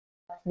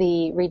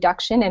the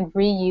reduction and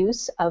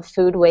reuse of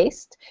food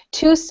waste,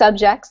 two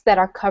subjects that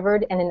are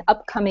covered in an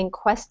upcoming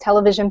Quest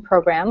television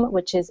program,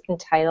 which is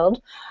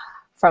entitled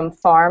From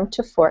Farm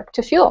to Fork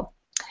to Fuel.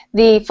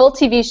 The full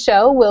TV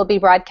show will be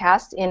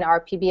broadcast in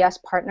our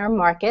PBS partner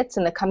markets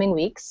in the coming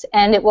weeks,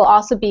 and it will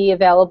also be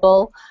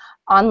available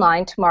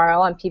online tomorrow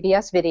on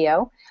PBS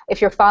Video.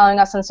 If you're following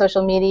us on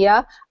social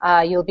media,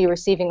 you'll be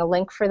receiving a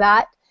link for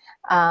that.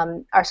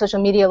 Our social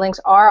media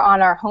links are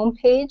on our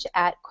homepage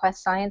at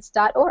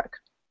questscience.org.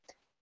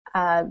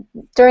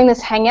 During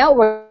this Hangout,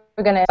 we're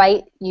going to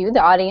invite you,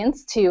 the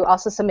audience, to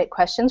also submit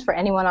questions for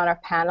anyone on our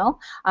panel,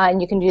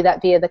 and you can do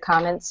that via the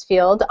comments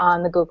field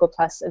on the Google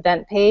Plus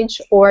event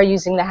page or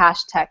using the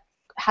hashtag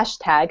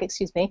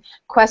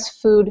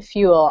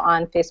QuestFoodFuel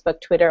on Facebook,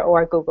 Twitter,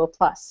 or Google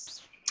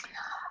Plus.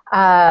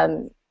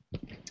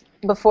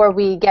 Before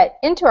we get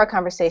into our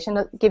conversation,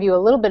 I'll give you a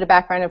little bit of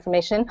background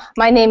information.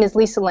 My name is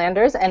Lisa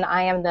Landers, and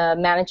I am the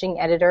managing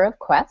editor of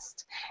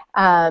Quest.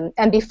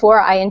 And before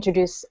I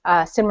introduce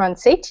Simran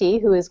Sethi,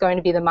 who is going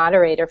to be the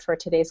moderator for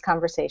today's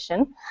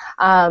conversation,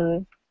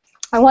 I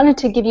wanted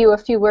to give you a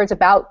few words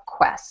about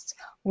Quest.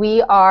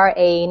 We are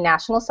a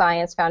National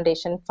Science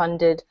Foundation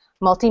funded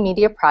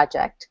multimedia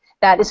project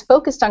that is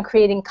focused on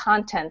creating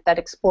content that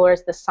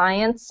explores the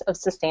science of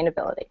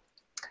sustainability,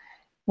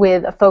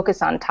 with a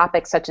focus on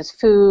topics such as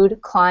food,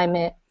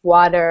 climate,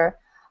 water,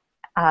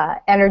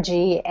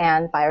 energy,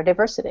 and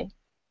biodiversity.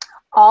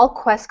 All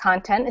Quest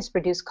content is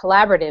produced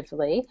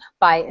collaboratively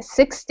by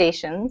 6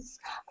 stations,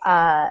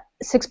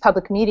 6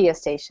 public media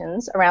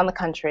stations around the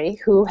country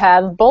who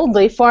have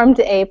boldly formed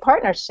a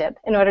partnership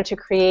in order to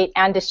create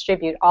and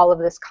distribute all of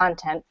this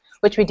content,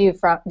 which we do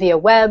via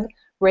web,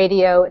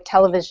 radio,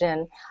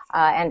 television,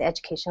 and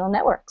educational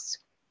networks.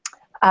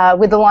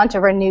 With the launch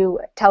of our new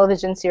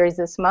television series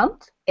this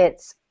month,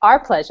 it's our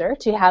pleasure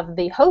to have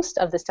the host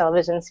of this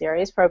television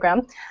series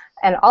program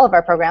and all of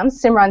our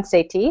programs, Simran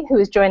Sethi, who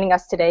is joining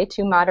us today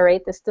to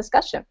moderate this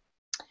discussion.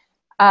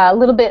 A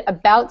little bit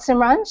about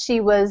Simran. She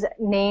was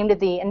named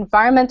the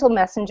Environmental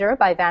Messenger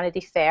by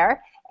Vanity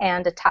Fair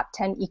and a top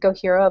 10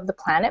 eco-hero of the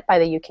planet by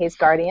the UK's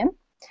Guardian.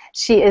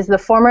 She is the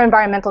former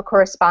environmental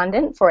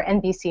correspondent for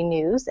NBC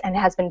News and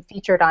has been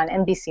featured on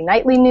NBC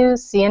Nightly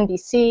News,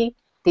 CNBC,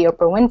 The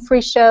Oprah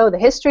Winfrey Show, The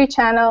History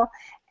Channel,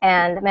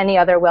 and many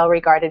other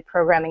well-regarded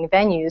programming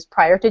venues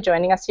prior to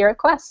joining us here at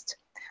Quest.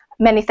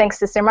 Many thanks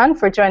to Simran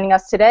for joining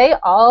us today,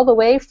 all the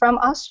way from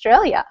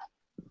Australia.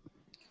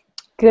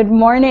 Good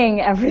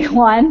morning,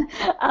 everyone.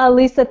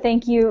 Lisa,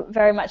 thank you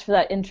very much for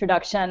that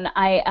introduction.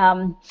 I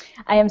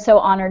am so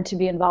honored to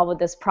be involved with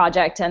this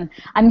project, and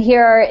I'm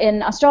here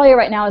in Australia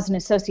right now as an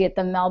associate at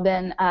the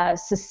Melbourne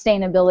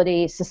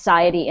Sustainability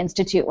Society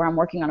Institute, where I'm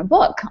working on a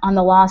book on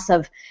the loss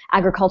of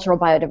agricultural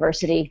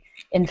biodiversity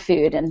in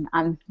food, and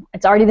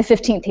it's already the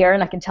 15th here,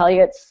 and I can tell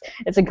you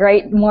it's a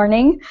great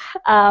morning.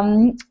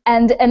 And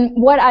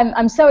what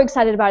I'm so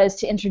excited about is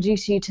to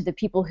introduce you to the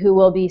people who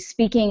will be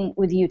speaking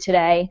with you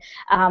today.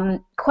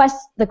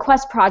 The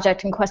Quest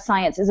project and Quest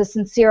Science is a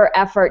sincere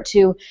effort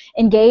to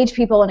engage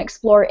people and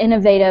explore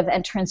innovative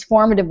and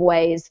transformative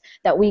ways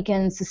that we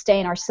can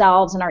sustain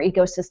ourselves and our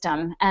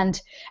ecosystem.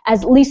 And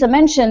as Lisa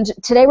mentioned,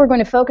 today we're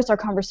going to focus our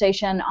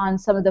conversation on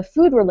some of the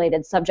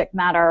food-related subject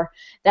matter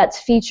that's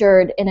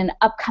featured in an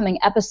upcoming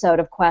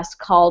episode of Quest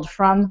called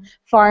From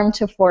Farm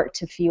to Fork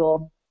to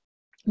Fuel.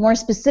 More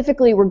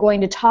specifically, we're going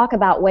to talk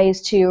about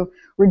ways to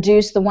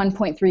reduce the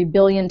 1.3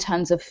 billion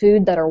tons of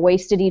food that are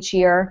wasted each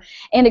year,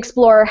 and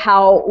explore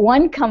how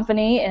one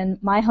company in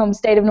my home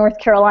state of North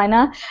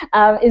Carolina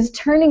is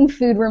turning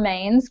food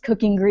remains,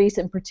 cooking grease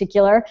in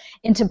particular,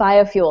 into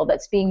biofuel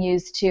that's being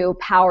used to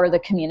power the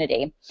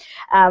community.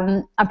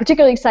 I'm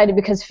particularly excited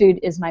because food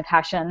is my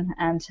passion,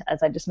 and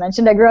as I just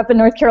mentioned, I grew up in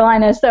North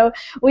Carolina, so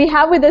we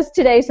have with us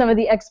today some of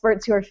the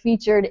experts who are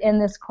featured in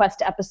this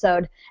Quest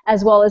episode,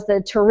 as well as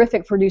the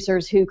terrific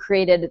producers who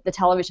created the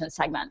television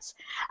segments.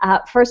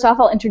 First off,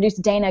 I'll introduce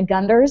Dana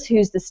Gunders,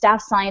 who's the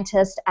staff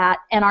scientist at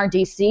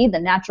NRDC, the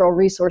Natural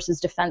Resources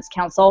Defense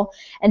Council.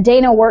 And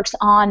Dana works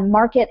on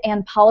market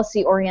and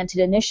policy-oriented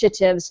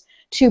initiatives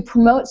to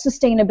promote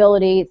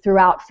sustainability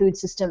throughout food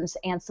systems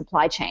and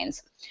supply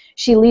chains.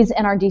 She leads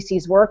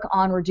NRDC's work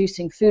on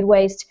reducing food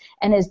waste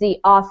and is the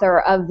author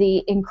of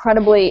the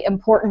incredibly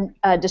important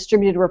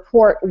distributed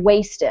report,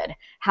 Wasted: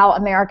 How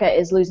America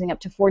is Losing Up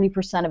to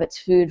 40% of its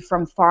food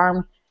from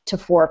farm to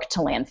fork to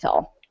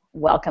landfill.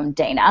 Welcome,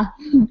 Dana.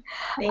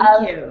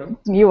 Thank you.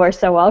 You are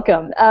so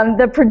welcome.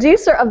 The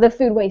producer of the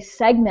food waste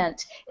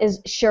segment is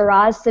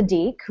Shiraz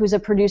Sadiq, who's a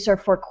producer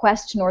for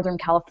Quest Northern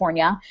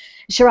California.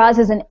 Shiraz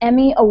is an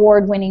Emmy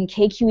award-winning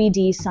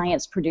KQED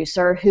science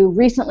producer who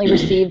recently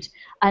received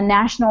a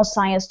National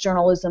Science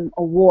Journalism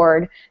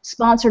Award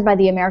sponsored by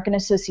the American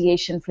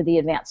Association for the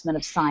Advancement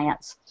of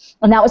Science.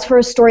 And that was for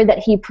a story that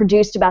he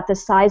produced about the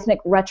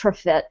seismic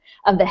retrofit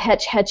of the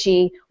Hetch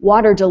Hetchy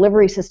water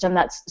delivery system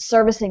that's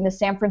servicing the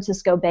San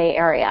Francisco Bay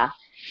Area.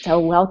 So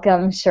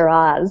welcome,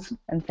 Shiraz,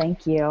 and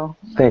thank you.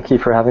 Thank you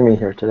for having me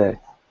here today.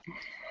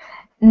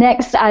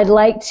 Next, I'd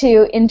like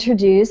to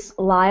introduce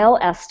Lyle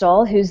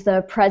Estill, who's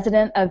the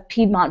president of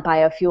Piedmont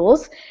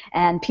Biofuels.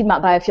 And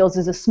Piedmont Biofuels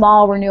is a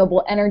small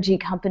renewable energy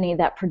company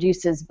that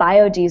produces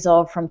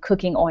biodiesel from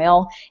cooking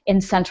oil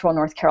in central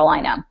North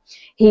Carolina.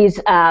 He's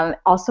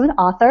also an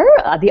author,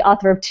 the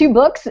author of 2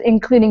 books,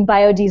 including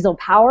Biodiesel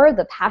Power,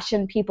 The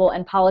Passion, People,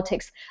 and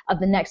Politics of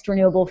the Next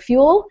Renewable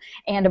Fuel,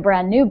 and a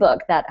brand new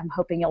book that I'm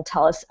hoping you'll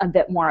tell us a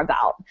bit more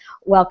about.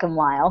 Welcome,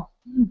 Lyle.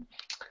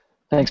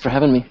 Thanks for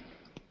having me.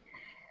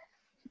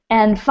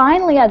 And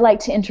finally, I'd like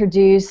to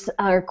introduce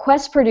our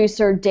Quest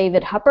producer,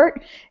 David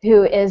Huppert,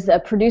 who is a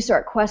producer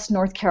at Quest,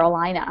 North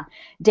Carolina.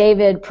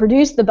 David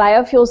produced the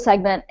biofuel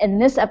segment in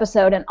this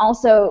episode and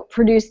also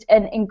produced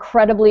an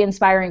incredibly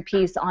inspiring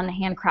piece on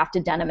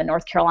handcrafted denim in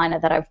North Carolina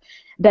that I've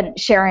been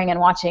sharing and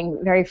watching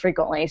very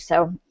frequently.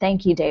 So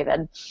thank you,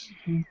 David.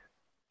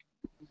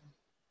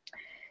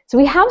 So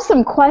we have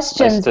some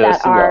questions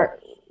that are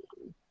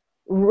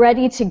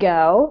ready to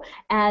go,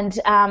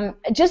 and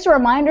just a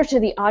reminder to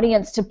the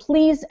audience to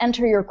please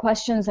enter your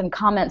questions and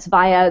comments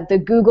via the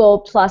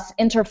Google Plus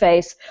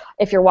interface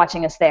if you're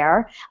watching us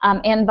there,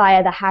 and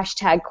via the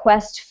hashtag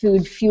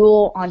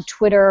QuestFoodFuel on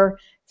Twitter,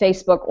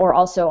 Facebook, or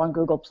also on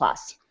Google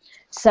Plus.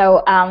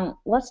 So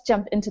let's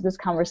jump into this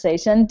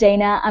conversation.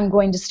 Dana, I'm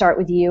going to start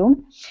with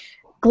you.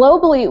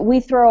 Globally, we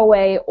throw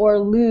away or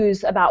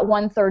lose about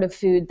 1/3 of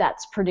food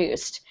that's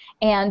produced.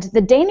 And the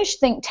Danish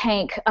think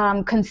tank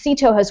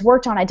Concito has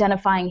worked on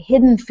identifying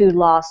hidden food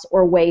loss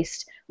or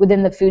waste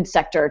within the food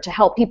sector to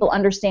help people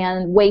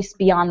understand waste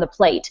beyond the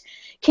plate.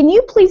 Can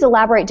you please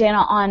elaborate,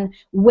 Dana, on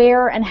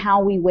where and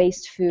how we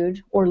waste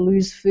food or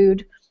lose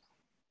food?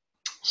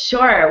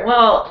 Sure.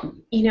 Well,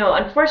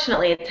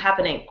 unfortunately, it's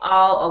happening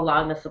all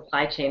along the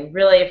supply chain,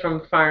 really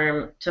from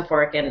farm to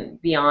fork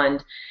and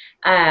beyond.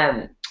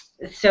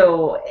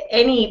 So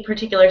any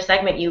particular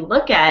segment you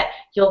look at,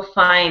 you'll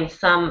find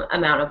some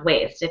amount of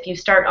waste. If you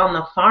start on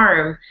the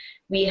farm,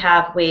 we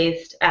have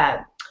waste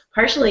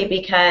partially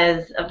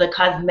because of the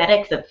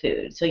cosmetics of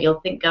food. So you'll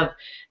think of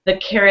the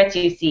carrots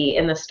you see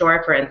in the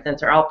store, for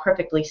instance, are all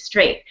perfectly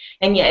straight.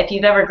 And yet, if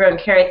you've ever grown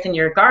carrots in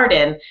your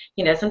garden,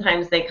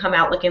 sometimes they come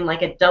out looking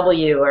like a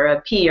W or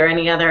a P or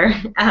any other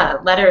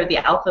letter of the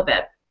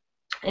alphabet.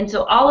 And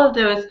so all of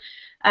those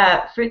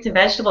fruits and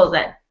vegetables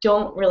that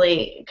don't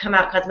really come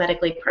out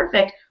cosmetically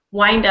perfect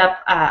wind up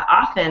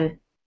often,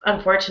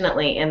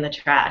 unfortunately, in the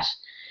trash.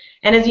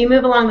 And as you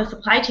move along the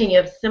supply chain, you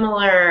have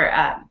similar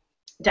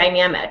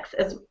dynamics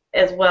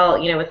as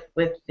well,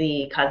 with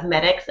the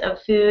cosmetics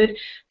of food,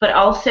 but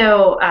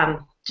also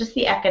just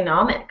the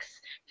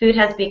economics. Food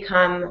has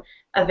become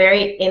a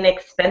very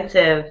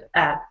inexpensive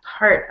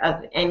part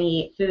of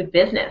any food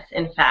business.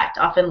 In fact,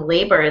 often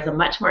labor is a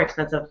much more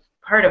expensive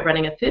part of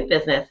running a food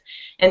business,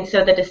 and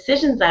so the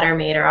decisions that are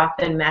made are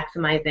often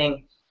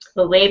maximizing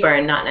the labor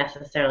and not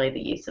necessarily the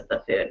use of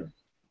the food.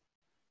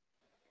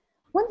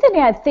 One thing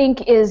I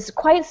think is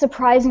quite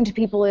surprising to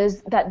people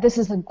is that this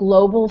is a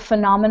global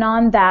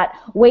phenomenon, that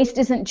waste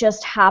isn't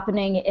just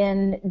happening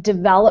in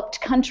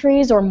developed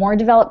countries or more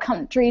developed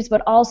countries,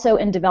 but also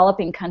in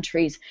developing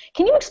countries.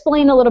 Can you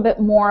explain a little bit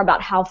more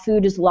about how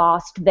food is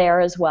lost there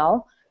as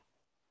well?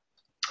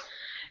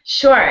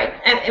 Sure,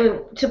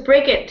 and to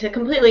break it, to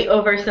completely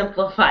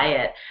oversimplify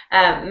it,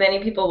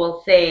 many people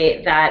will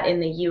say that in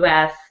the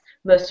U.S.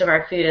 most of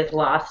our food is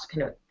lost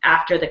kind of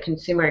after the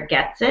consumer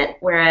gets it,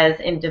 whereas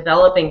in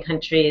developing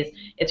countries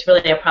it's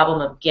really a problem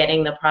of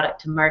getting the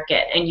product to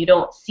market, and you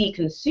don't see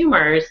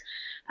consumers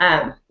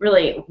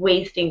really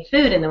wasting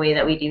food in the way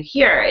that we do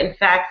here. In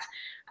fact,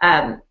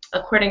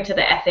 according to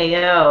the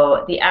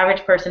FAO, the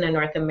average person in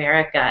North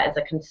America as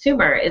a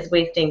consumer is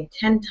wasting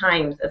 10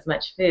 times as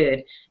much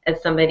food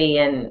as somebody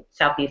in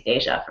Southeast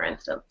Asia, for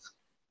instance.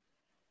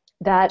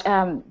 That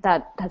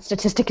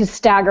statistic is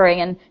staggering.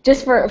 And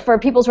just for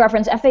people's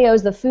reference, FAO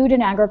is the Food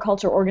and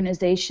Agriculture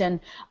Organization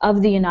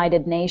of the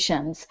United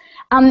Nations.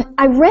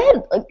 I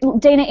read,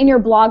 Dana, in your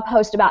blog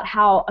post about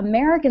how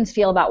Americans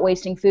feel about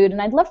wasting food,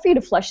 and I'd love for you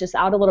to flesh this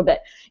out a little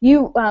bit.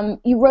 You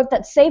wrote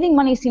that saving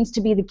money seems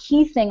to be the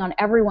key thing on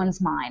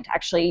everyone's mind.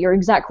 Actually, your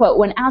exact quote,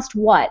 when asked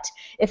what,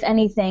 if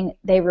anything,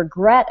 they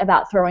regret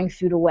about throwing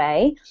food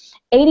away,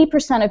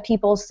 80% of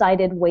people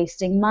cited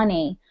wasting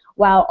money,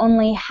 while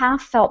only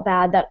half felt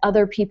bad that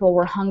other people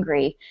were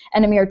hungry,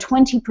 and a mere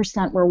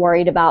 20% were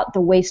worried about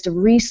the waste of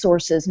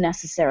resources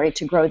necessary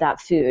to grow that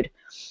food.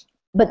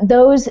 But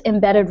those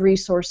embedded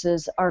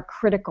resources are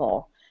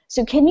critical.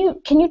 So can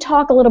you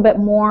talk a little bit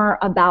more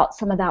about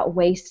some of that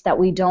waste that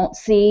we don't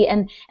see,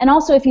 and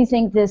also if you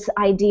think this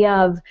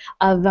idea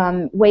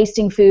of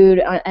wasting food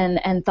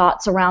and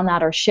thoughts around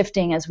that are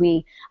shifting as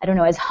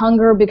as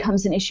hunger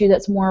becomes an issue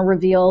that's more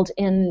revealed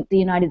in the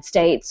United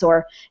States,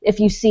 or if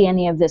you see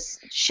any of this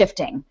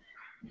shifting.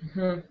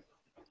 Mm-hmm.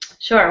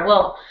 Sure.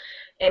 Well,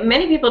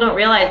 many people don't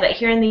realize that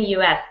here in the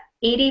U.S.,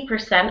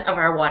 80% of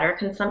our water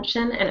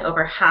consumption and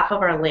over half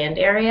of our land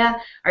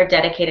area are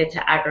dedicated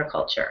to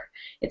agriculture.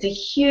 It's a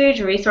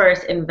huge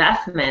resource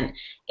investment,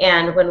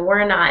 and when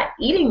we're not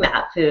eating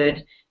that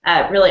food,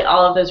 really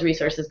all of those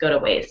resources go to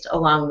waste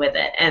along with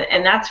it.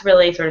 And that's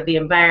really sort of the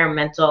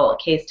environmental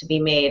case to be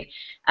made.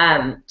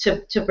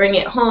 To bring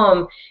it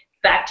home,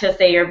 back to,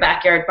 say, your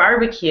backyard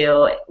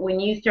barbecue, when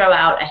you throw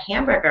out a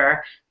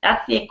hamburger,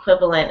 that's the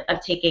equivalent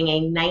of taking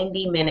a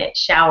 90-minute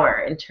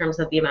shower in terms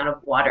of the amount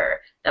of water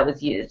that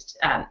was used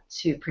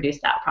to produce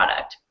that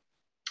product.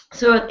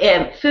 So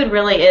food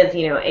really is,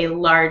 a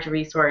large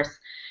resource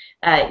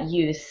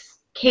use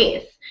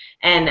case,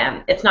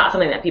 and it's not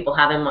something that people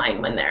have in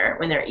mind when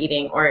they're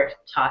eating or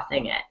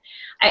tossing it.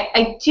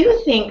 I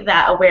do think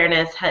that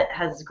awareness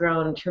has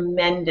grown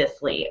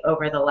tremendously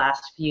over the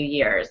last few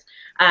years.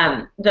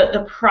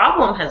 The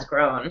problem has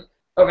grown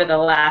over the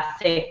last,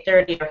 say,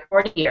 30 or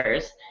 40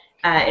 years.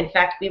 In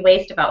fact, we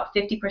waste about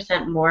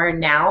 50% more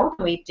now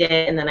than we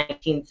did in the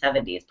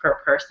 1970s per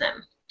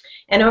person.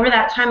 And over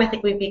that time, I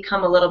think we've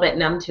become a little bit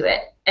numb to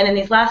it. And in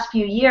these last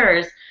few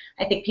years,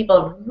 I think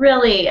people have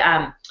really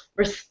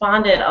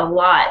responded a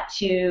lot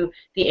to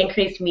the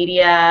increased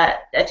media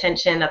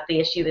attention that the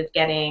issue is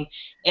getting,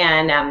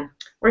 and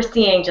we're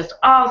seeing just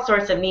all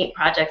sorts of neat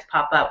projects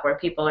pop up where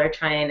people are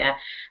trying to,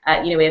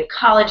 we have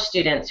college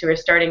students who are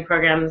starting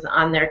programs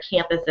on their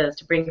campuses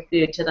to bring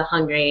food to the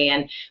hungry,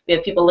 and we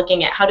have people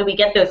looking at how do we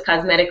get those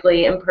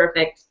cosmetically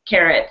imperfect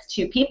carrots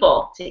to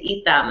people to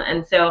eat them.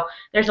 And so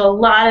there's a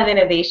lot of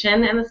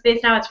innovation in the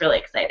space now. It's really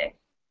exciting.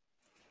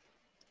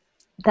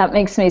 That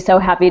makes me so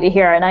happy to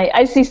hear, and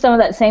I see some of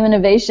that same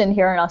innovation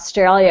here in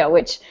Australia,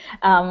 which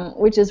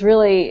is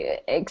really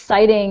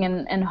exciting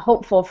and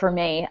hopeful for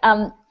me.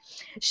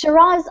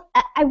 Shiraz,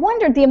 I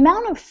wondered, the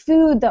amount of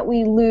food that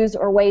we lose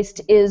or waste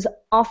is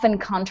often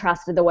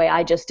contrasted the way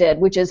I just did,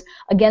 which is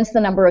against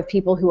the number of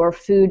people who are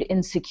food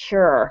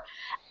insecure.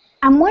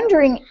 I'm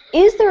wondering,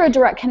 is there a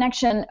direct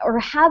connection, or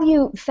have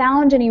you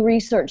found any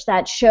research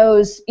that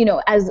shows,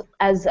 as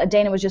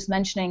Dana was just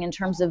mentioning in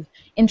terms of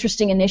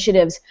interesting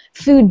initiatives,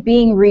 food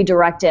being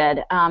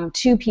redirected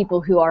to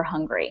people who are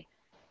hungry?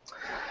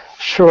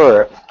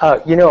 Sure.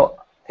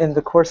 In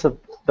the course of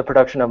the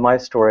production of my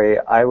story,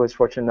 I was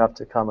fortunate enough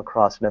to come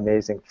across an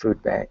amazing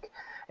food bank.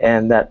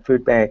 And that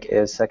food bank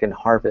is Second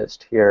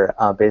Harvest here,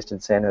 based in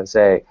San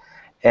Jose.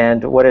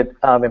 And what it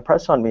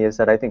impressed on me is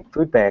that I think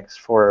food banks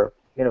for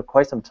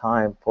quite some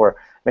time, for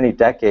many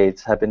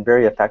decades, have been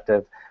very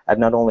effective at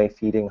not only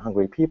feeding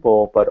hungry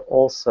people, but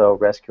also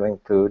rescuing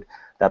food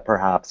that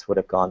perhaps would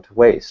have gone to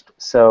waste.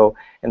 So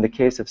in the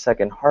case of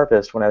Second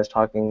Harvest, when I was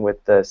talking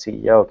with the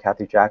CEO,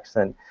 Kathy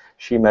Jackson,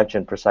 she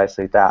mentioned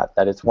precisely that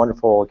it's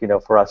wonderful,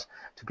 for us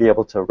to be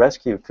able to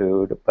rescue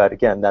food, but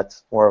again,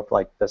 that's more of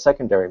like the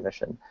secondary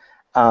mission.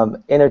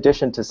 In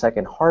addition to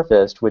Second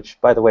Harvest,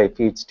 which, by the way,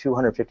 feeds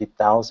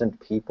 250,000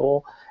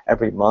 people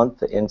every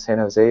month in San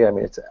Jose, I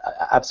mean, it's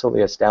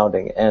absolutely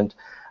astounding. And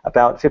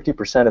about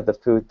 50% of the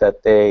food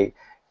that they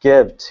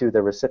give to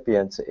the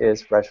recipients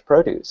is fresh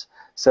produce.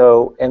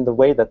 So, and the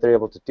way that they're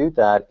able to do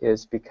that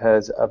is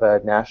because of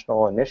a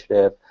national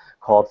initiative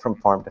called From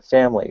Farm to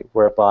Family,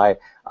 whereby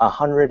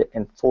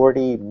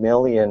 140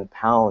 million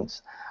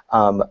pounds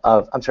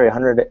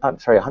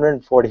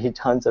 140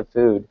 tons of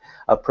food,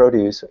 of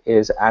produce,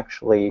 is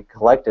actually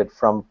collected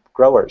from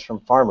growers,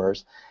 from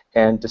farmers,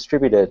 and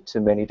distributed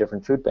to many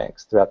different food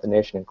banks throughout the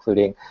nation,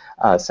 including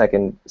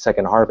Second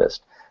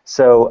Harvest.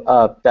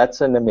 So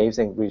that's an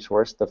amazing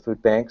resource, the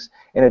food banks.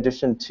 In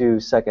addition to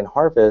Second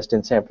Harvest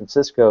in San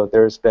Francisco,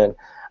 there's a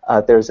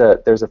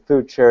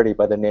food charity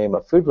by the name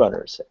of Food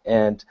Runners,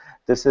 and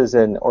this is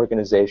an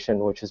organization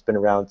which has been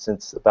around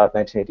since about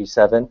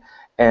 1987.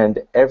 And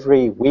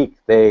every week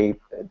they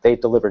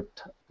deliver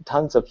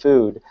tons of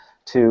food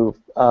to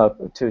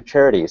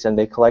charities, and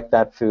they collect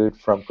that food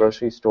from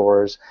grocery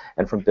stores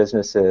and from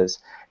businesses.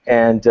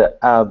 And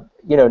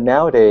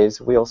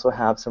nowadays we also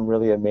have some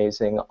really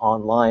amazing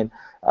online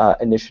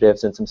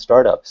initiatives and some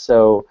startups.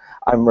 So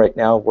I'm right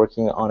now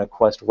working on a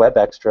Quest Web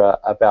Extra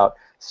about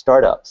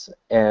startups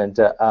and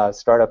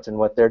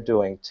what they're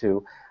doing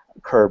to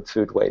curb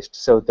food waste.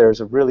 So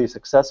there's a really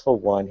successful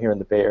one here in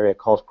the Bay Area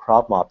called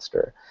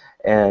CropMobster,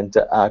 and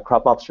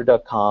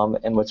cropmobster.com.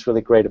 And what's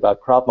really great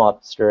about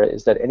CropMobster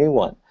is that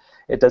anyone,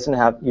 you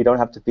don't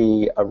have to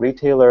be a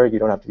retailer, you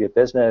don't have to be a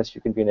business,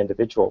 you can be an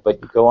individual, but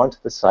you go onto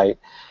the site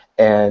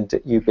and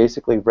you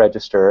basically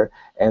register,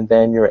 and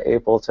then you're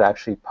able to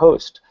actually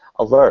post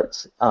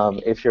alerts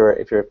if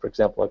you're, for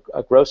example,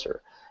 a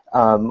grocer,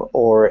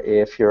 or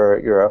if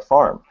you're a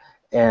farm.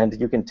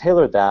 And you can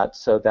tailor that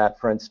so that,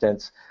 for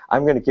instance,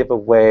 I'm going to give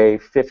away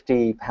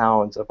 50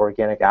 pounds of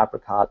organic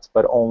apricots,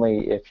 but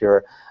only if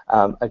you're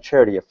a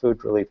charity, a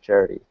food relief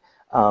charity.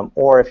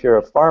 Or if you're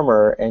a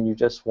farmer and you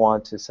just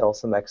want to sell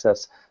some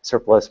excess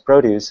surplus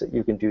produce,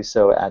 you can do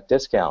so at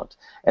discount.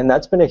 And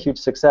that's been a huge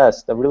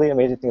success. The really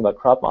amazing thing about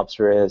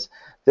CropMobster is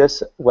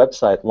this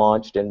website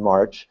launched in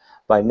March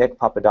by Nick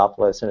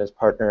Papadopoulos and his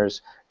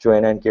partners,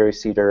 Joanna and Gary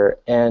Cedar,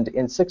 and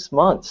in 6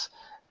 months,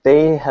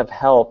 they have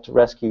helped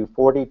rescue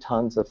 40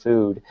 tons of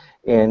food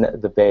in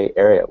the Bay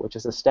Area, which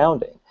is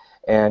astounding.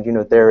 And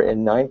they're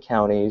in 9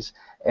 counties.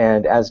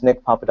 And as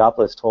Nick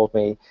Papadopoulos told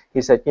me,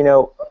 he said,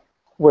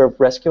 we're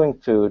rescuing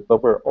food,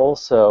 but we're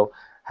also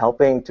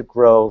helping to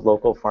grow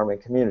local farming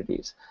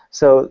communities.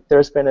 So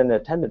there's been an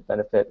attendant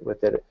benefit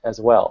with it as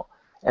well.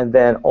 And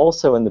then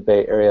also in the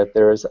Bay Area,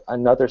 there's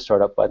another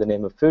startup by the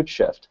name of Food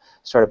Shift,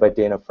 started by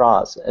Dana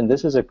Frost. And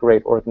this is a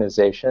great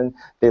organization.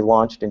 They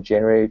launched in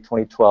January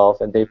 2012,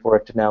 and they've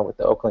worked now with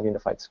the Oakland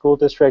Unified School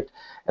District,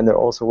 and they're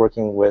also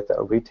working with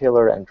a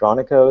retailer,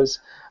 Andronicos,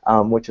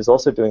 which is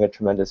also doing a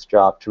tremendous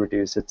job to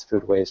reduce its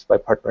food waste by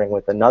partnering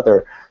with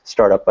another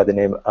startup by the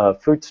name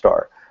of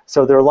FoodStar.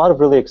 So there are a lot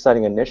of really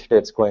exciting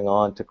initiatives going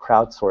on to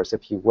crowdsource,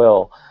 if you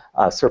will,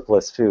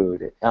 surplus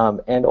food,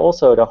 and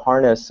also to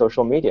harness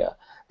social media.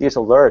 These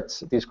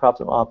alerts, these crop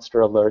lobster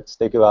alerts,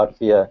 they go out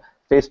via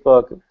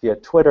Facebook, via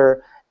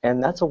Twitter,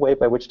 and that's a way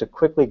by which to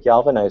quickly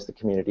galvanize the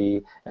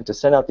community and to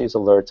send out these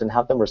alerts and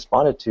have them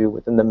responded to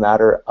within the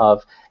matter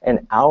of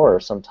an hour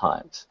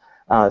sometimes.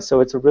 So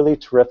it's a really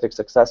terrific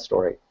success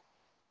story.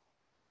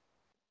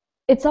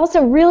 It's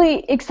also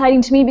really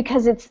exciting to me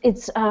because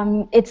it's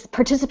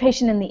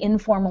participation in the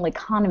informal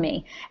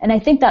economy, and I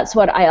think that's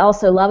what I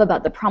also love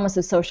about the promise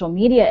of social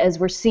media is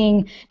we're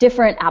seeing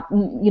different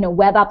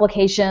web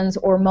applications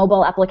or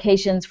mobile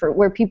applications for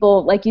where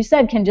people, like you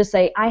said, can just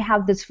say, I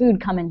have this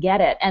food, come and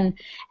get it. And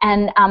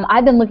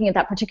I've been looking at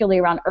that particularly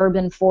around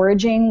urban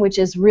foraging, which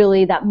is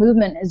really, that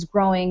movement is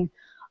growing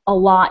a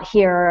lot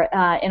here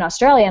in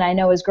Australia, and I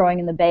know is growing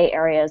in the Bay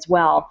Area as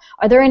well.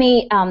 Are there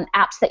any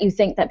apps that you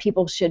think that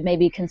people should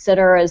maybe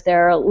consider as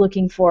they're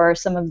looking for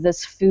some of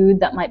this food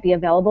that might be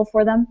available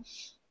for them?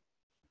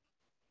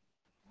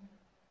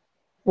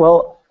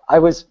 Well, I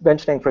was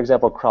mentioning, for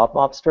example, Crop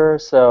Lobster.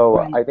 So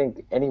Right. I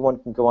think anyone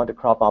can go onto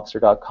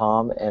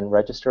croplobster.com and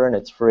register, and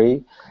it's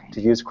free to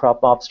use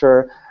Crop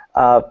Lobster.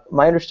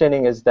 My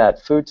understanding is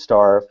that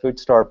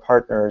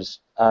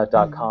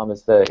FoodStarPartners.com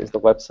is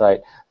the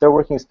website. They're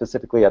working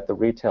specifically at the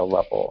retail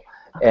level,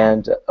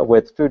 and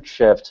with Food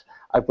Shift,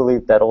 I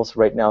believe that also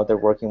right now they're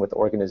working with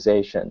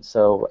organizations.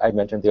 So I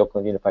mentioned the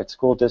Oakland Unified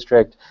School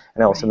District,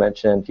 and I also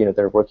mentioned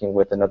they're working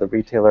with another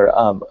retailer,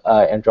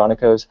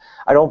 Andronicos.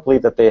 I don't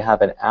believe that they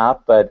have an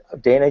app, but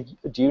Dana,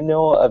 do you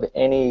know of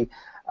any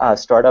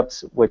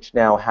startups which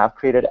now have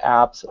created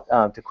apps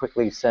to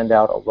quickly send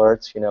out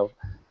alerts,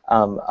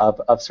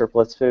 of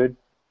surplus food?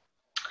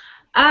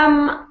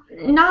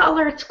 Not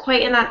alerts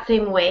quite in that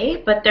same way,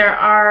 but there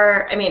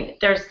are,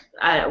 there's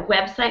a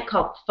website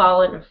called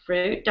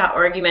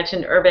fallenfruit.org. You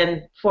mentioned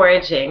urban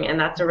foraging, and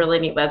that's a really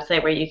neat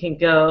website where you can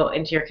go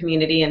into your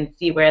community and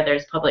see where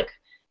there's public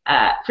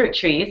fruit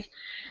trees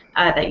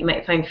that you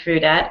might find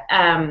fruit at.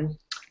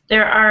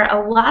 There are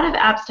a lot of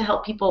apps to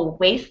help people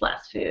waste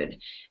less food,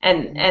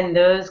 and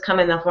those come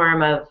in the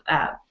form of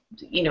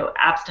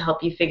apps to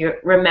help you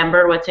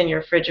remember what's in your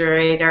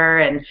refrigerator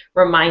and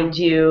remind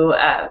you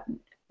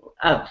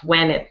of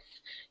when it's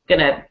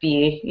gonna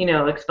be,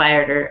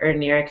 expired or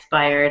near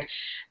expired.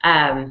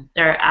 There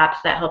are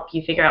apps that help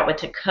you figure out what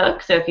to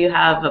cook. So if you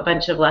have a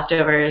bunch of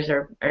leftovers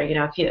or a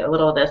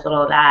little of this,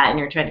 little of that, and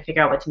you're trying to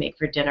figure out what to make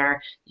for dinner,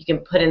 you can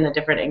put in the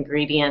different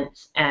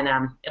ingredients, and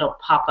it'll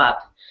pop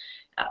up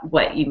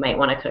what you might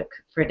want to cook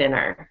for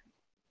dinner.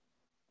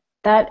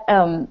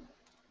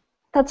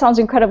 That sounds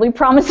incredibly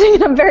promising,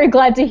 and I'm very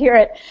glad to hear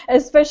it,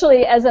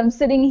 especially as I'm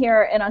sitting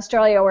here in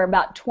Australia where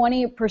about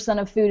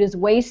 20% of food is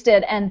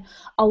wasted, and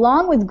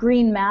along with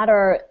green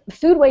matter,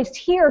 food waste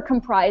here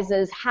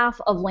comprises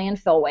half of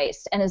landfill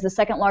waste and is the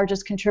second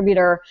largest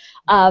contributor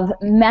of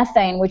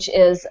methane, which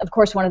is, of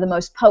course, one of the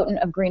most potent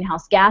of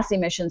greenhouse gas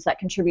emissions that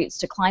contributes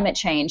to climate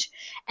change.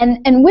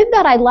 And with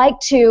that, I'd like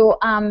to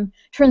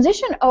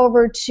transition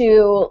over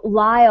to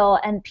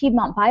Lyle and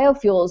Piedmont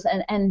Biofuels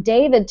and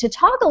David to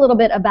talk a little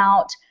bit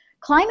about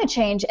climate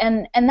change,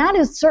 and that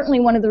is certainly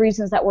one of the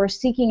reasons that we're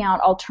seeking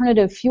out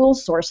alternative fuel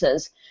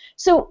sources.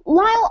 So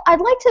Lyle, I'd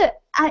like to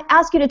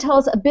ask you to tell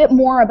us a bit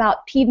more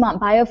about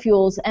Piedmont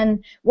Biofuels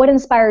and what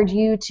inspired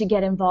you to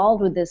get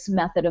involved with this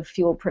method of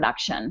fuel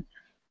production.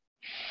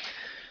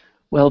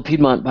 Well,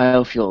 Piedmont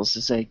Biofuels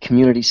is a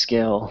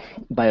community-scale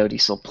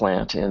biodiesel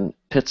plant in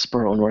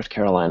Pittsboro, North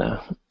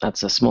Carolina.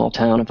 That's a small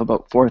town of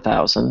about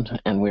 4,000,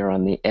 and we're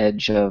on the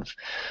edge of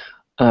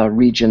a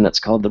region that's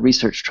called the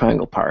Research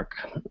Triangle Park.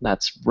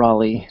 That's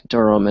Raleigh,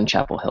 Durham, and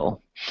Chapel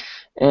Hill.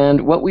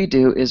 And what we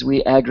do is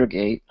we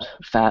aggregate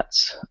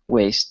fats,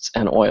 wastes,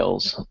 and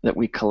oils that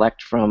we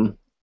collect from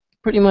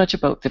pretty much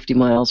about 50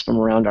 miles from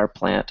around our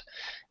plant,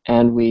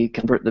 and we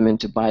convert them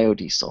into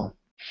biodiesel.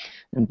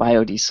 And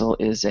biodiesel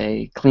is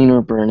a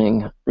cleaner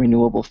burning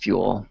renewable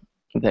fuel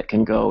that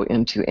can go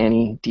into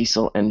any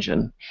diesel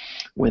engine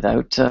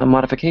without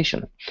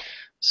modification.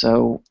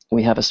 So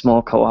we have a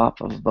small co-op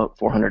of about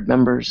 400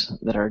 members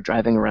that are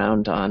driving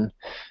around on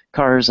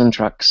cars and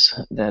trucks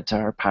that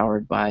are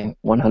powered by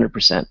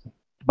 100%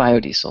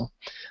 biodiesel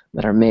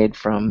that are made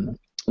from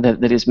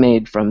that is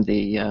made from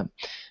the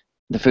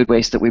food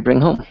waste that we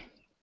bring home.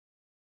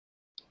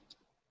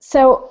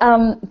 So,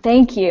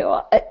 thank you.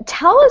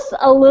 Tell us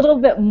a little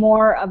bit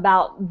more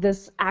about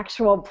this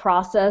actual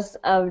process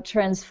of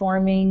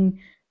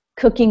transforming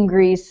cooking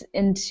grease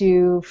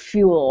into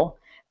fuel.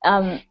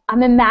 I'm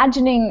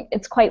imagining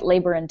it's quite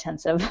labor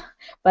intensive,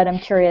 but I'm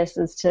curious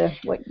as to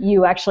what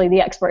you, actually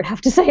the expert,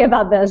 have to say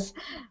about this.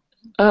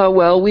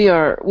 Well, we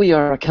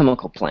are a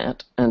chemical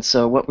plant, and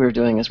so what we're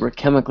doing is we're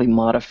chemically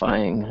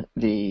modifying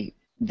the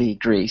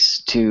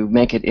grease to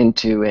make it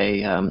into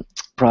a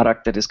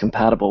product that is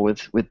compatible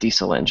with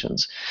diesel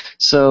engines.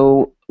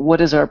 So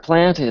what is our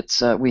plant?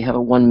 It's we have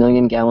a 1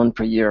 million gallon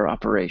per year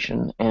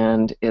operation,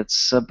 and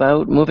it's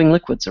about moving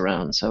liquids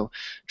around. So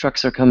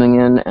trucks are coming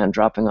in and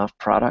dropping off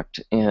product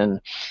in.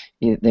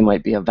 They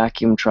might be a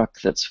vacuum truck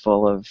that's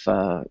full of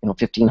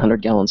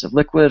 1,500 gallons of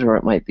liquid, or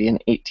it might be an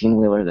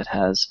 18-wheeler that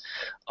has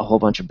a whole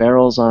bunch of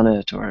barrels on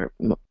it, or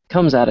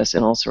comes at us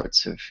in all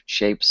sorts of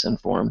shapes and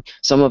form.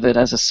 Some of it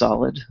as a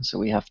solid, so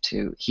we have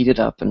to heat it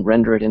up and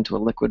render it into a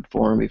liquid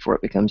form before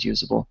it becomes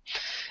usable.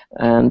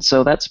 And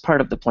so that's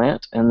part of the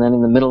plant. And then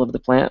in the middle of the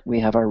plant, we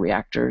have our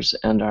reactors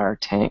and our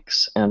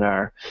tanks and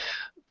our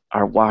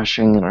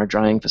washing and our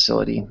drying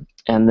facility.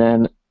 And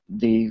then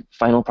the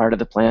final part of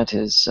the plant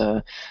is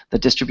the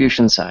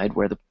distribution side,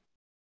 where the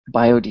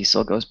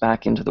biodiesel goes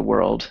back into the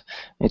world.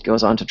 It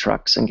goes onto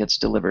trucks and gets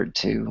delivered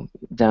to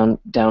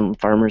down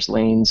farmers'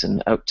 lanes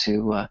and out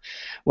to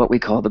what we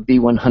call the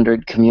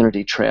B100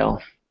 community trail.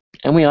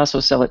 And we also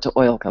sell it to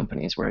oil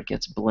companies, where it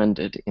gets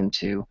blended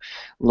into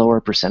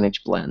lower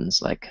percentage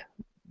blends like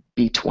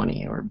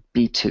B20 or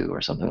B2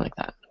 or something like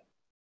that.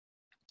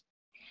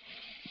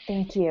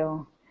 Thank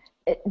you.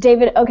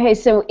 David, okay,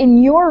 so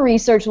in your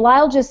research,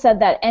 Lyle just said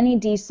that any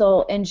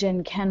diesel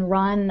engine can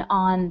run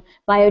on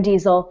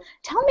biodiesel.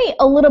 Tell me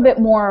a little bit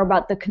more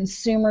about the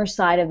consumer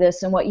side of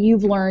this and what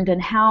you've learned, and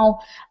how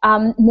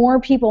more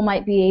people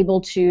might be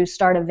able to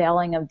start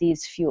availing of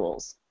these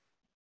fuels.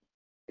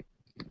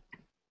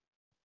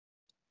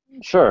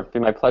 Sure, it'd be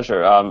my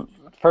pleasure.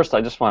 First,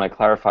 I just want to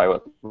clarify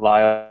what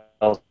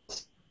Lyle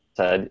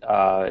said.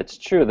 It's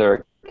true,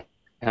 they're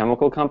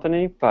chemical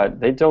company, but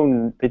they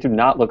do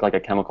not look like a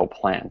chemical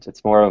plant.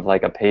 It's more of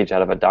like a page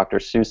out of a Dr.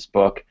 Seuss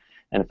book.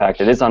 In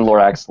fact, it is on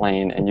Lorax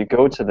Lane, and you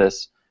go to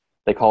this,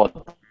 they call it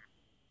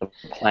the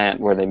plant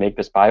where they make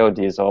this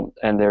biodiesel,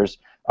 and there's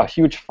a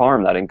huge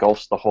farm that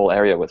engulfs the whole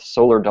area with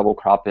solar double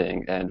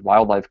cropping and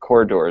wildlife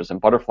corridors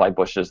and butterfly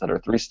bushes that are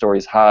 3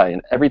 stories high,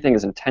 and everything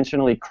is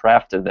intentionally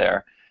crafted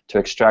there to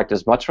extract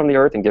as much from the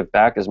earth and give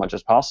back as much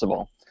as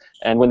possible.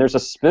 And when there's a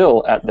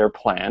spill at their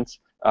plant,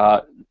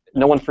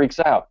 no one freaks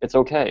out. It's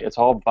okay. It's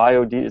all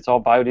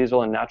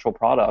biodiesel and natural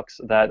products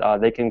that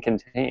they can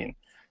contain.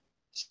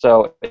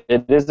 So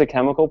it is a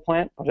chemical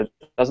plant, but it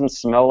doesn't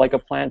smell like a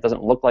plant,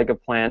 doesn't look like a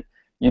plant.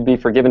 You'd be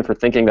forgiven for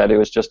thinking that it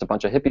was just a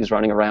bunch of hippies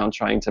running around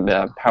trying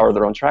to power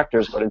their own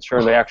tractors, but in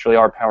turn they actually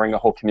are powering a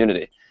whole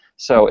community.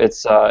 So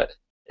it's a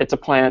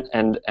plant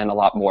and a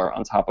lot more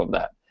on top of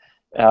that.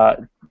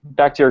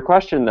 Back to your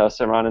question, though,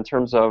 Simran, in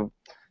terms of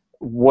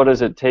what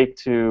does it take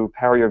to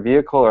power your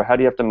vehicle, or how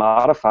do you have to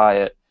modify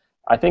it?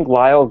 I think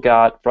Lyle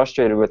got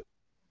frustrated with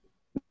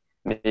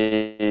me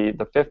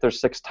the 5th or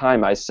 6th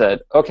time I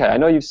said, okay, I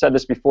know you've said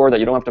this before, that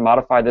you don't have to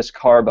modify this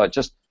car, but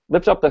just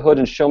lift up the hood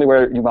and show me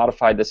where you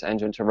modified this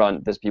engine to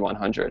run this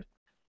B100.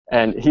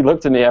 And he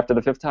looked at me after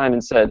the 5th time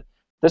and said,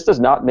 this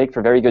does not make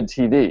for very good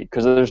TV,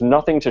 because there's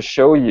nothing to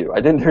show you.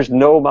 There's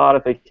no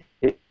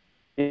modifications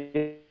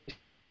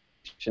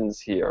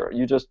here.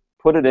 You just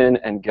put it in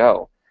and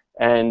go.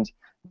 And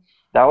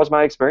that was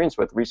my experience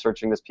with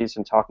researching this piece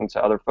and talking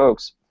to other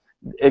folks.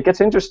 It gets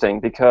interesting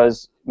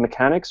because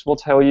mechanics will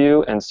tell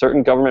you, and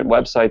certain government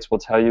websites will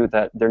tell you,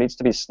 that there needs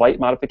to be slight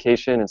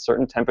modification in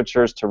certain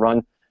temperatures to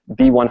run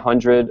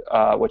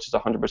B100, which is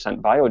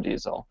 100%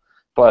 biodiesel.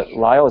 But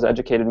Lyle has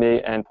educated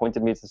me and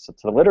pointed me to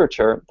the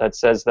literature that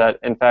says that,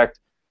 in fact,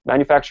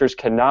 manufacturers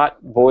cannot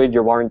void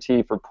your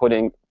warranty for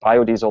putting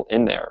biodiesel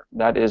in there.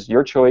 That is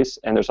your choice,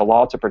 and there's a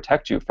law to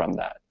protect you from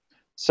that.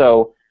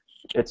 So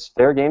it's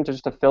fair game to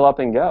just to fill up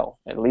and go.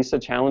 And Lisa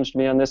challenged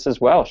me on this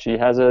as well. She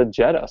has a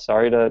Jetta.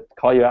 Sorry to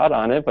call you out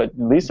on it, but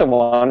Lisa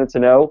wanted to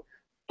know,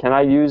 can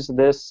I use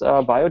this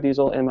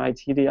biodiesel in my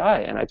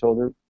TDI? And I told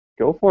her,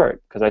 go for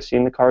it, because I've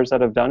seen the cars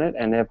that have done it,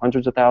 and they have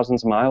hundreds of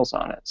thousands of miles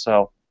on it.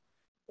 So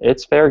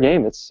it's fair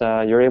game. It's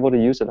you're able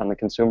to use it on the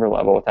consumer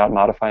level without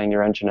modifying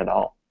your engine at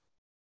all.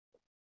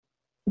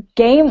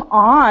 Game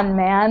on,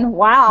 man.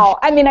 Wow.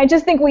 I mean, I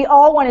just think we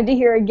all wanted to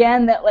hear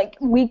again that, like,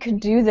 we could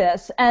do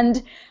this.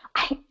 And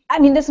I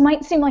mean, this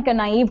might seem like a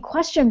naive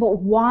question, but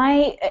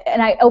why,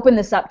 and I open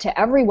this up to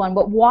everyone,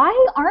 but why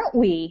aren't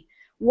we?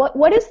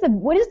 What is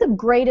the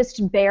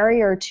greatest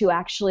barrier to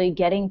actually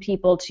getting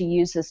people to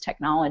use this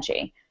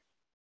technology?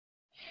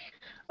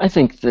 I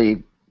think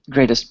the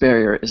greatest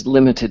barrier is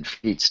limited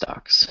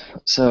feedstocks.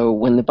 So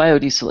when the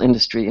biodiesel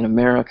industry in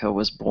America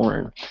was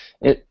born,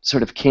 it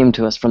sort of came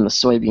to us from the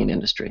soybean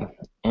industry.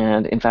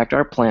 And in fact,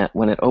 our plant,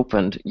 when it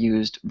opened,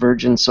 used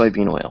virgin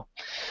soybean oil.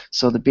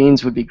 So the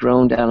beans would be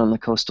grown down on the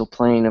coastal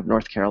plain of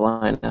North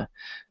Carolina,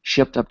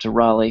 shipped up to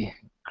Raleigh,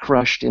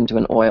 crushed into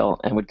an oil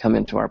and would come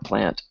into our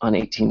plant on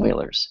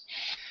 18-wheelers.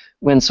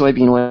 When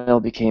soybean oil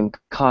became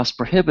cost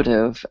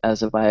prohibitive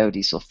as a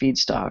biodiesel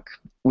feedstock,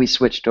 we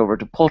switched over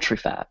to poultry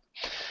fat.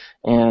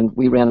 And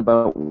we ran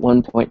about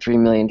 1.3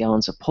 million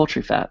gallons of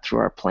poultry fat through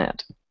our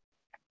plant.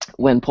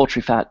 When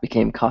poultry fat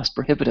became cost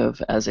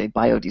prohibitive as a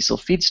biodiesel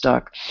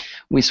feedstock,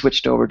 we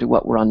switched over to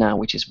what we're on now,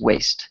 which is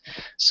waste.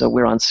 So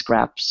we're on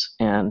scraps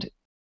and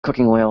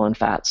cooking oil and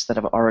fats that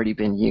have already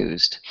been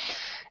used.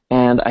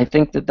 And I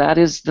think that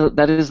is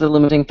the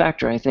limiting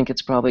factor. I think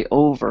it's probably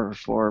over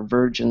for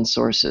virgin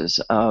sources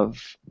of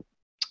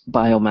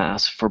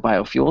biomass for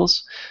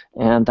biofuels,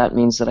 and that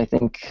means that I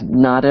think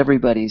not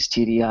everybody's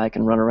TDI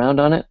can run around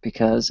on it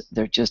because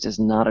there just is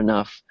not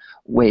enough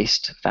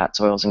waste, fats,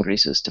 oils, and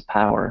greases to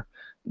power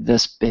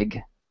this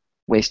big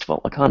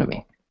wasteful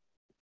economy.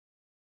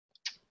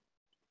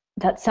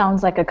 That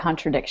sounds like a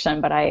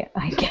contradiction, but I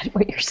get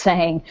what you're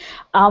saying.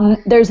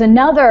 There's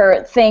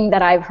another thing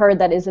that I've heard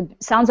that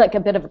sounds like a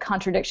bit of a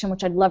contradiction,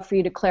 which I'd love for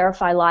you to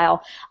clarify,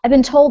 Lyle. I've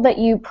been told that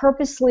you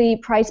purposely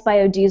price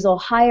biodiesel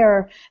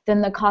higher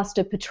than the cost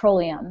of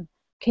petroleum.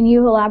 Can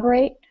you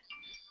elaborate?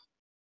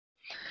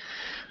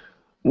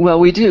 Well,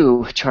 we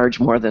do charge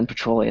more than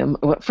petroleum.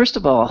 Well, first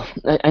of all,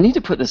 I need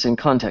to put this in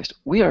context.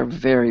 We are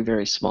very,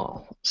 very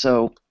small.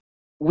 So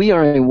we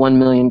are a 1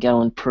 million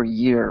gallon per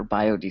year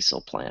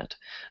biodiesel plant.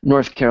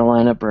 North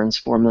Carolina burns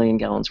 4 million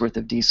gallons worth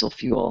of diesel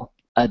fuel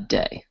a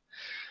day.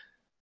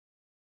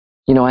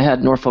 You know, I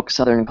had Norfolk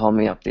Southern call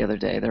me up the other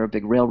day. They're a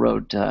big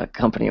railroad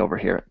company over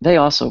here. They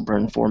also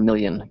burn 4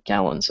 million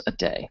gallons a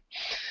day.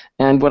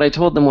 And what I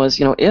told them was,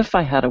 you know, if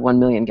I had a 1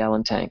 million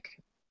gallon tank,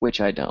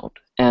 which I don't,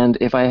 and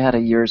if I had a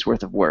year's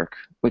worth of work,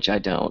 which I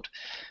don't,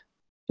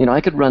 you know,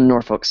 I could run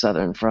Norfolk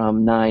Southern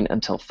from 9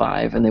 until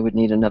 5, and they would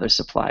need another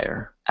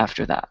supplier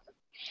after that.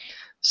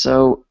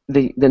 So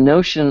the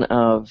notion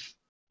of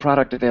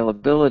product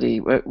availability,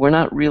 we're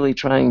not really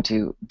trying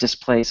to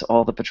displace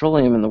all the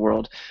petroleum in the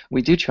world.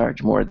 We do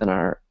charge more than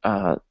our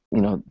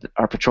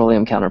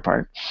petroleum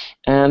counterpart,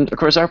 and of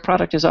course our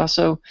product is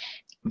also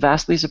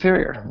vastly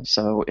superior.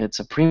 So it's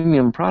a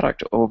premium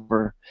product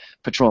over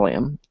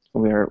petroleum.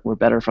 We're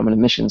better from an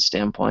emissions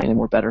standpoint, and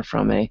we're better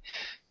from a,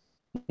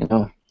 you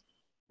know,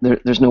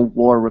 there's no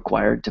war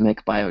required to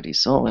make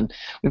biodiesel, and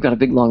we've got a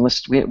big long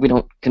list. We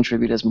don't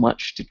contribute as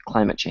much to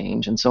climate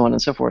change, and so on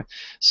and so forth.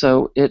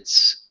 So it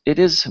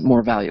is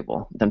more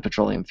valuable than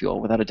petroleum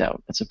fuel, without a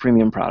doubt. It's a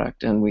premium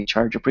product, and we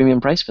charge a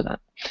premium price for that.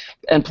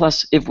 And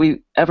plus, if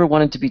we ever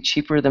wanted to be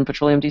cheaper than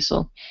petroleum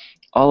diesel,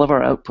 all of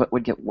our output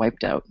would get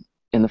wiped out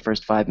in the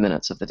first 5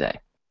 minutes of the day.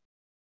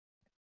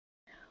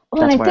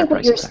 Well, and I think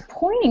what you're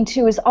pointing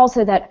to is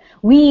also that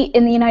we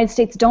in the United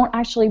States don't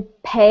actually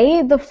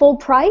pay the full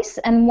price,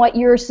 and what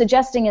you're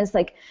suggesting is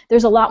like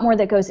there's a lot more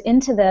that goes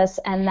into this,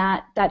 and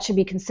that should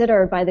be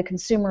considered by the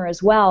consumer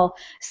as well.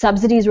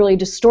 Subsidies really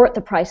distort the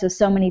price of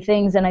so many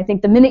things, and I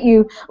think the minute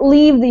you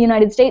leave the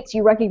United States,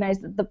 you recognize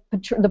that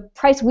the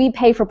price we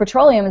pay for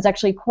petroleum is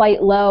actually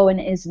quite low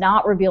and is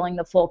not revealing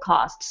the full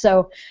cost.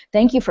 So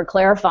thank you for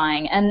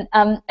clarifying. And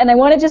I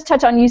want to just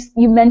touch on,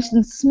 you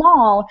mentioned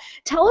small.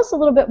 Tell us a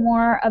little bit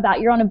more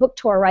about, you're on a book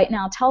tour right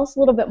now. Tell us a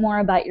little bit more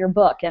about your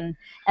book and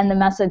the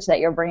message that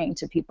you're bringing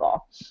to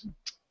people.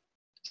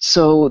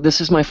 So this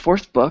is my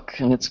 4th book,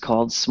 and it's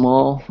called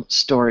Small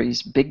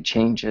Stories, Big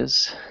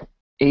Changes,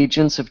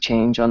 Agents of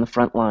Change on the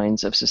Front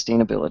Lines of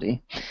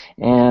Sustainability.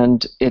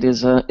 And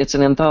it's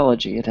an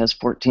anthology. It has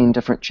 14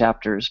 different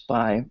chapters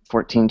by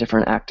 14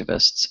 different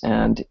activists,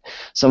 and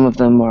some of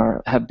them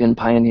have been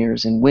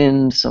pioneers in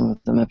wind, some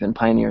of them have been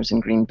pioneers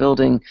in green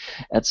building,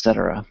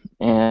 etc.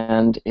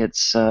 And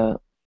it's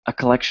a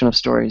collection of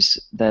stories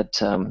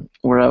that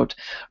we're out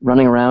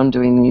running around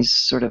doing these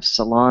sort of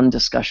salon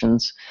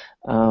discussions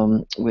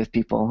with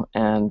people,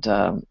 and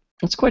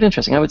it's quite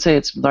interesting. I would say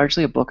it's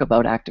largely a book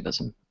about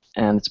activism,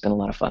 and it's been a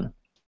lot of fun.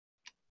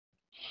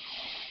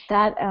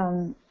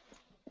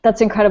 That's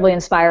incredibly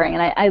inspiring,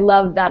 and I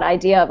love that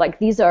idea of like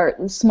these are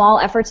small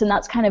efforts, and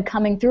that's kind of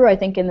coming through, I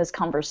think, in this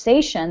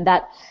conversation,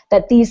 that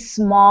these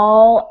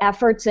small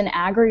efforts in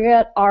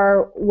aggregate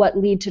are what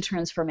lead to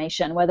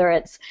transformation, whether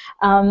it's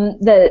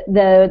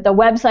the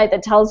website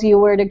that tells you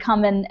where to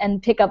come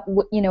and pick up,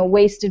 you know,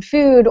 wasted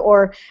food,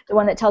 or the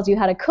one that tells you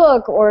how to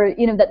cook, or,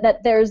 you know,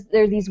 that there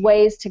are these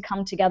ways to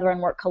come together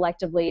and work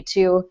collectively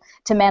to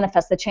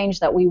manifest the change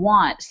that we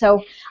want.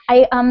 So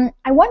I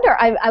wonder,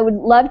 I would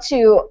love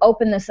to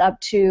open this up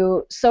to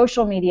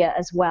social media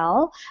as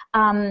well,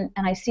 and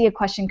I see a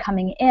question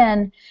coming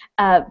in,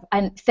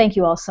 and thank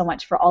you all so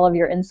much for all of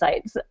your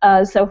insights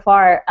so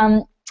far.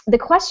 The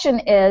question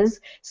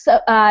is,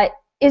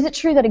 is it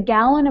true that a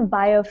gallon of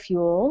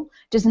biofuel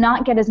does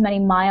not get as many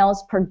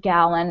miles per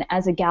gallon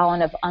as a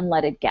gallon of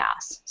unleaded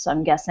gas? So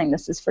I'm guessing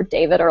this is for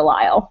David or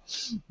Lyle.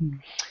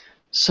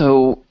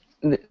 So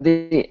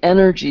the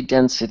energy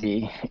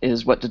density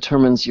is what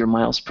determines your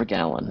miles per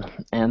gallon,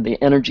 and the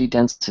energy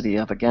density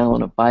of a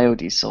gallon of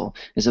biodiesel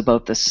is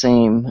about the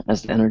same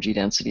as the energy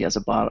density as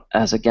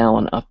a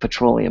gallon of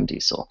petroleum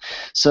diesel.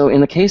 So in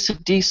the case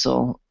of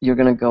diesel, you're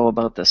going to go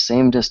about the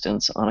same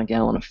distance on a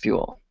gallon of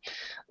fuel.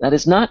 That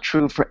is not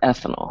true for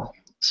ethanol.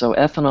 So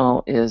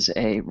ethanol is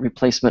a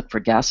replacement for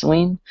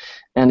gasoline,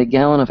 and a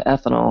gallon of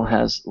ethanol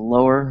has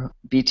lower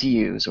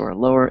BTUs, or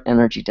lower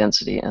energy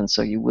density, and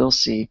so you will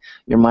see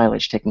your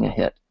mileage taking a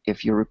hit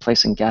if you're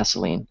replacing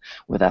gasoline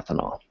with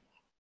ethanol.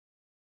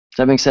 Does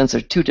that make sense? There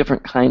are two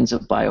different kinds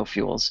of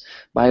biofuels.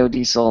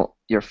 Biodiesel,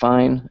 you're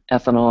fine.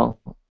 Ethanol,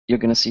 you're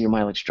going to see your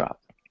mileage drop.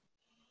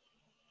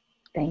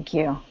 Thank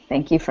you.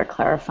 Thank you for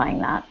clarifying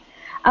that.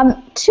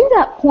 To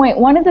that point,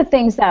 one of the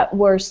things that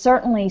we're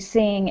certainly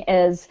seeing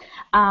is,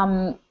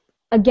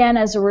 again,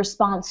 as a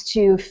response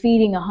to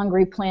feeding a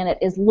hungry planet,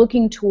 is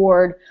looking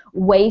toward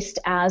waste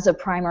as a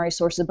primary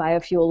source of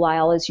biofuel,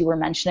 Lyle, as you were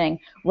mentioning,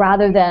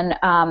 rather than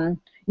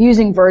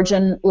using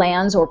virgin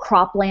lands or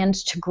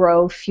cropland to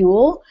grow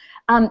fuel.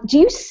 Do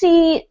you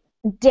see,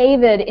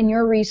 David, in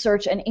your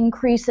research, an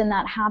increase in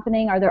that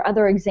happening? Are there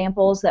other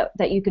examples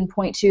that you can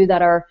point to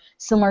that are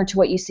similar to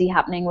what you see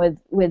happening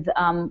with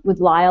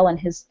Lyle and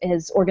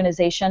his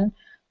organization?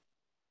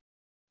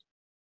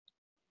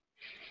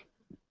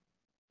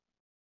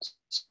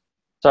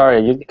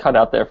 Sorry, you cut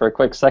out there for a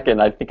quick second.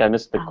 I think I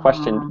missed the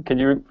question. Could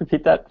you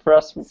repeat that for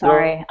us?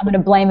 Sorry, I'm going to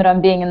blame it on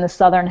being in the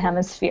southern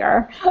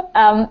hemisphere.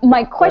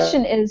 My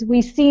question is,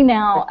 we see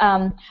now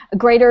a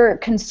greater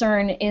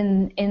concern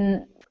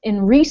in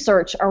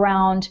research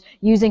around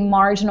using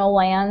marginal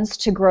lands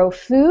to grow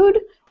food,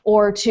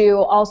 or to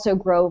also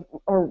grow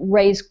or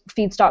raise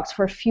feedstocks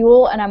for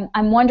fuel. And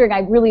I'm wondering, I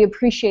really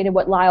appreciated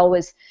what Lyle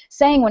was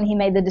saying when he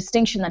made the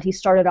distinction that he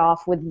started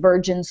off with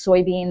virgin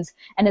soybeans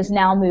and has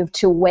now moved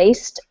to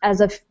waste as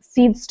a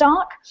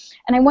feedstock.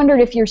 And I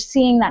wondered if you're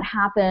seeing that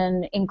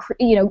happen,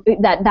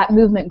 that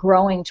movement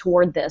growing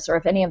toward this, or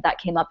if any of that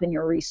came up in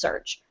your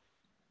research.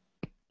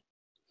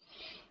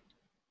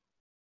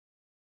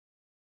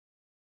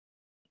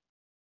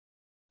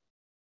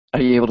 Are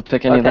you able to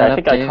pick any of that up, I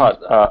think Dave? I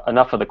caught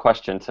enough of the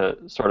question to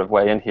sort of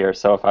weigh in here,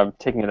 so if I'm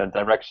taking it in a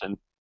direction.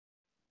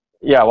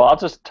 Yeah, well, I'll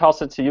just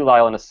toss it to you,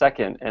 Lyle, in a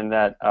second, in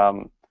that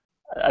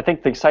I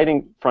think the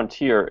exciting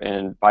frontier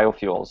in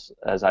biofuels,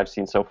 as I've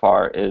seen so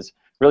far, is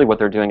really what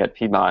they're doing at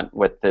Piedmont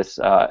with this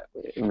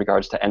in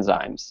regards to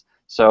enzymes.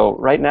 So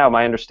right now,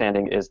 my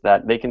understanding is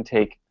that they can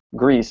take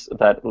grease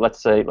that,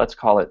 let's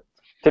call it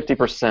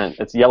 50%,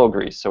 it's yellow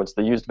grease, so it's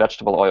the used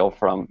vegetable oil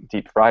from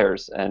deep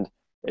fryers, and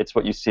it's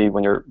what you see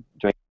when you're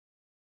doing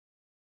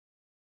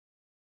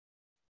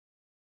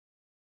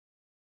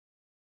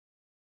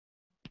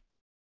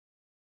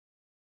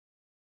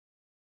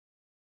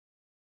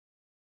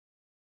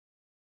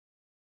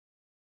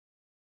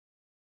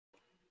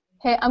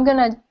Hey, I'm going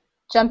to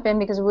jump in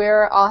because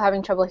we're all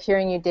having trouble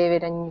hearing you,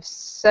 David, and you've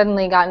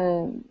suddenly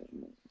gotten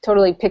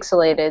totally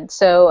pixelated.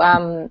 So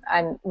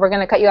we're going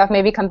to cut you off,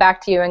 maybe come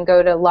back to you and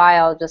go to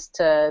Lyle just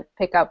to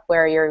pick up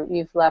where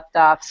you've left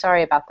off.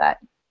 Sorry about that.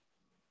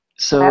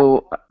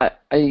 So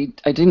I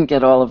didn't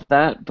get all of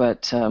that,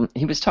 but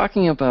he was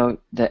talking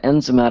about the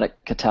enzymatic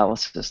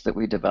catalysis that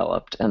we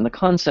developed, and the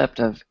concept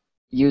of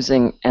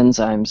using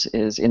enzymes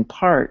is in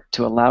part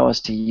to allow us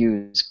to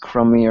use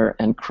crummier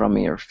and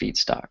crummier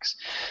feedstocks.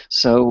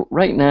 So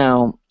right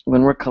now,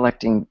 when we're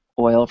collecting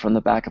oil from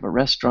the back of a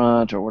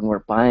restaurant, or when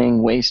we're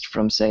buying waste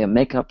from, say, a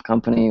makeup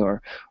company,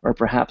 or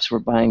perhaps we're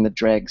buying the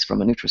dregs from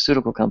a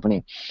nutraceutical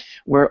company,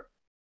 we're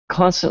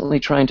constantly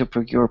trying to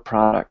procure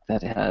product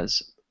that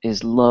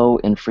is low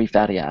in free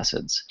fatty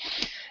acids.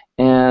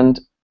 And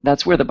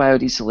that's where the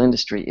biodiesel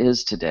industry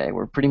is today.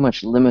 We're pretty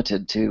much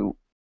limited to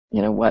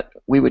what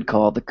we would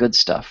call the good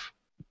stuff.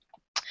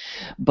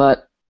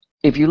 But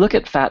if you look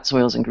at fats,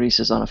 oils, and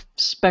greases on a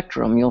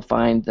spectrum, you'll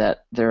find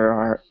that there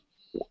are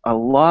a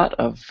lot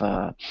of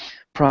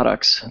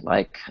products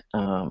like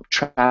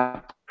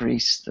trap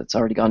grease that's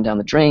already gone down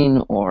the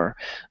drain, or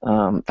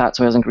fats,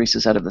 oils, and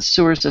greases out of the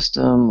sewer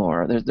system,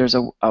 or there's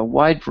a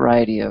wide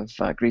variety of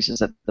greases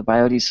that the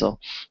biodiesel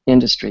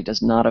industry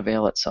does not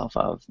avail itself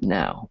of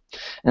now.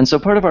 And so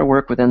part of our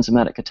work with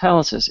enzymatic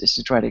catalysis is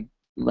to try to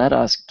let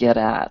us get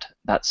at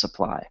that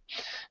supply.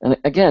 And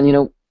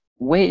again,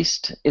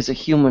 waste is a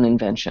human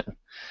invention.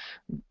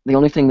 The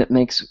only thing that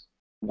makes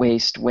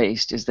waste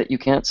is that you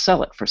can't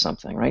sell it for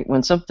something, right?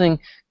 When something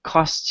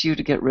costs you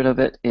to get rid of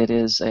it, it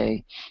is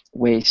a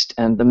waste,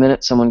 and the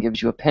minute someone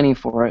gives you a penny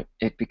for it,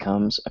 it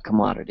becomes a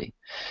commodity.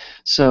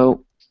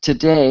 So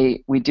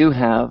today, we do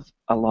have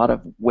a lot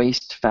of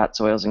waste fats,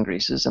 oils, and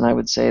greases, and I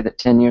would say that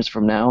 10 years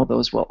from now,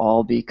 those will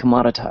all be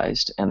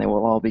commoditized, and they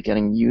will all be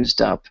getting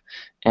used up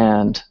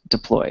and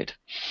deployed.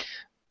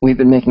 We've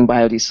been making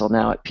biodiesel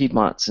now at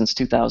Piedmont since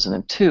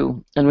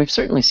 2002, and we've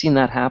certainly seen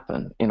that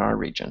happen in our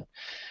region.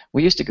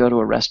 We used to go to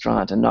a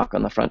restaurant and knock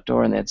on the front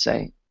door, and they'd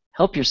say,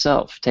 "Help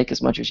yourself, take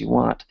as much as you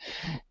want.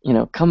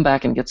 Come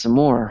back and get some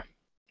more,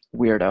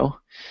 weirdo."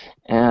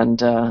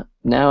 And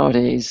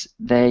nowadays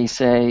they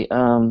say,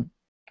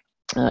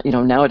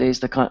 nowadays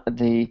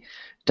the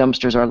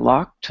dumpsters are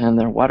locked and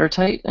they're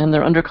watertight and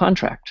they're under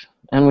contract,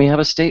 and we have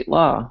a state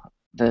law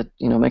that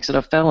makes it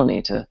a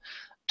felony to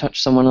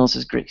touch someone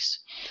else's grease.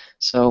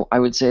 So I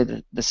would say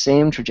that the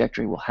same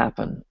trajectory will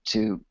happen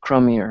to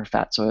crummier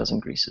fats, oils,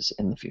 and greases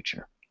in the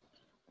future.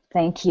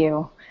 Thank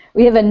you.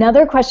 We have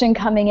another question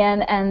coming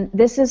in, and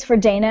this is for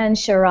Dana and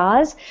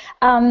Shiraz.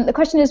 The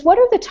question is, what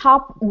are the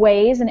top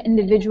ways an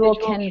individual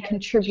can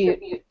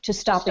contribute to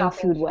stopping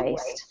food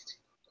waste?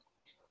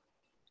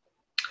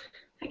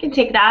 I can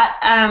take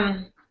that.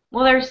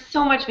 Well, there's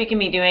so much we can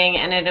be doing,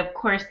 and it of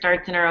course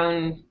starts in our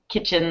own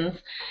kitchens,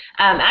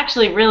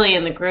 actually really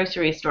in the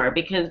grocery store,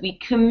 because we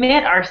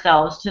commit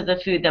ourselves to the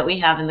food that we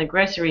have in the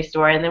grocery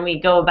store, and then we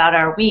go about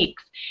our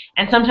weeks,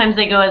 and sometimes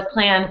they go as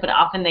planned, but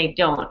often they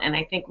don't. And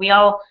I think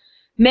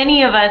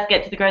many of us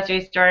get to the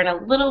grocery store and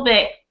a little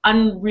bit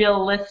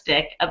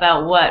unrealistic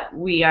about what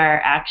we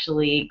are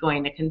actually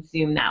going to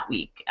consume that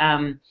week.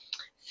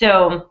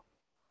 So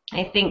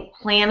I think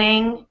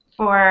planning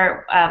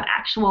for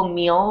actual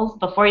meals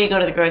before you go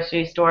to the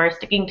grocery store,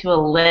 sticking to a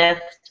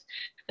list,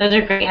 those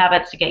are great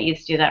habits to get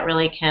used to that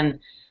really can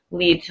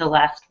lead to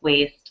less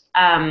waste.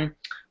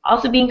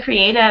 Also being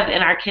creative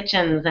in our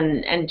kitchens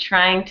and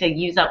trying to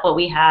use up what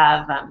we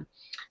have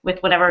with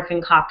whatever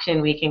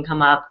concoction we can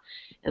come up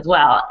as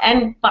well.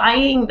 And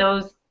buying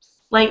those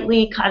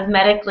slightly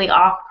cosmetically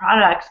off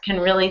products can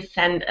really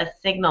send a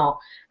signal.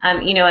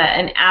 You know,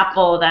 an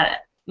apple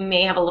that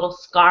may have a little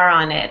scar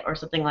on it or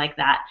something like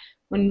that.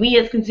 When we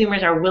as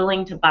consumers are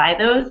willing to buy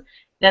those,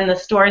 then the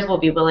stores will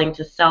be willing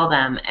to sell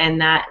them, and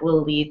that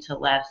will lead to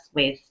less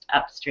waste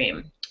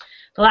upstream.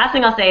 The last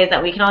thing I'll say is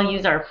that we can all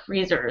use our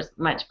freezers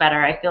much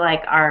better. I feel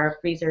like our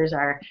freezers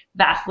are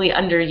vastly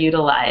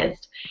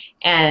underutilized,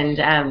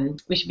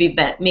 and we should be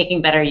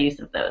making better use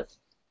of those.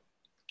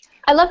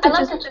 I'd love to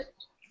just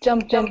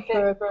jump in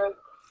for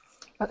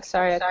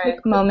a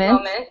quick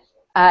moment.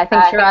 I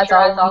think Shiraz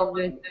all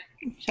would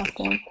jump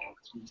in.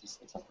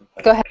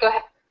 Go ahead.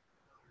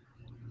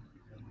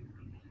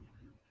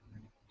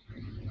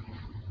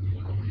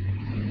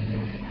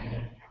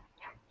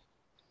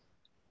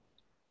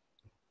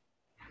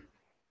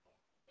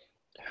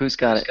 Who's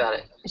got it?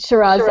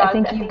 Shiraz, I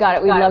think you've got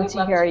it. We'd love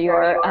to hear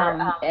your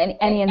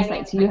any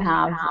insights you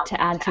have to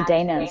add to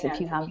Dana's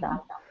if you have them.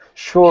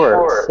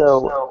 Sure.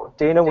 So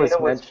Dana was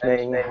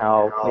mentioning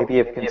how maybe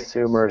if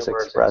consumers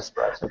express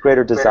a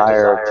greater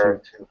desire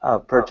to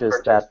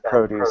purchase that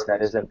produce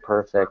that isn't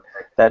perfect,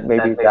 that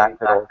maybe that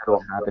could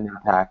also have an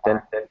impact.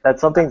 And that's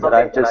something that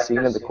I've just seen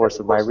in the course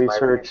of my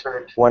research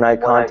when I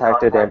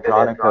contacted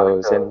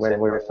Andronicos and when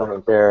we were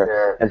filming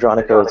there.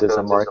 Andronicos is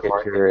a market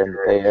here in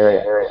the Bay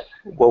Area.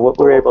 Well, what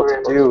we were able to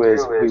do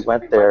is we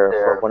went there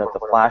for one of the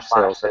flash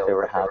sales that they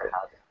were having.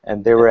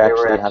 And they were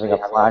actually having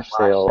a flash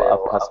sale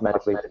of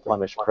cosmetically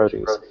blemished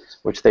produce,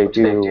 which they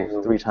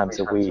do 3 times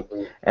a week.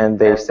 And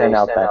they send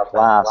out that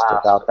blast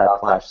about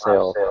that flash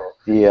sale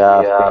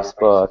via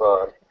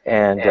Facebook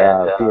and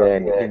via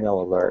an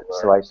email alert.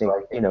 So I think,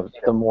 you know,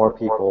 the more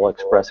people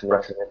express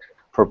interest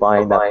for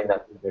buying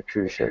that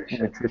nutritious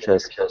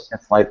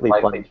and slightly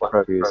blemished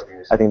produce,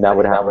 I think that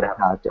would have an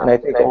impact. And I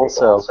think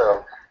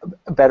also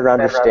better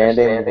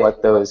understanding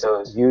what those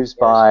use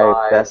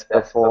by, best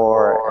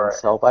before, and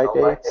sell by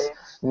dates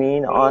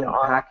mean on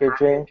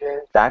packaging,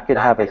 that could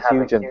have a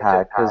huge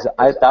impact, because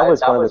that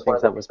was one of the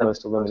things that was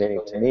most illuminating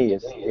to me,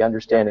 is the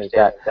understanding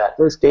that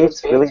those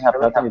dates really have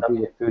nothing to do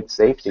with food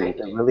safety.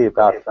 They're really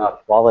about food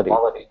quality.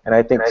 And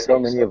I think so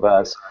many of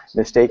us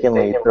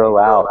mistakenly throw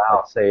out,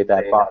 let's say,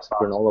 that box of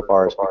granola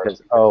bars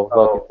because, oh,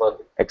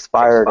 look, it's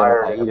expired and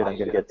if I eat it, I'm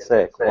going to get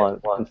sick.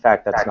 Well, in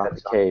fact, that's not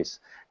the case.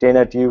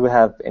 Dana, do you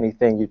have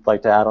anything you'd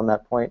like to add on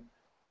that point?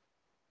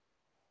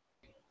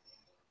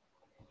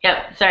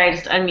 Yep, sorry,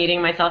 just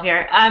unmuting myself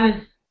here.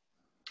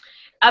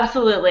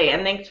 Absolutely,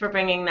 and thanks for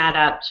bringing that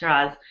up,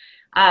 Shiraz.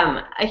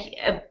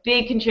 A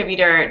big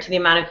contributor to the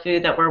amount of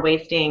food that we're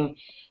wasting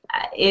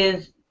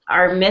is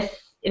our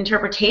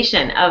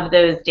misinterpretation of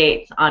those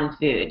dates on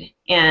food.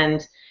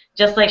 And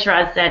just like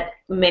Shiraz said,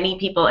 many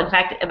people, in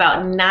fact,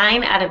 about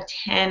 9 out of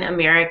 10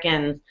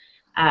 Americans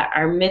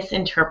are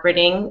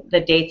misinterpreting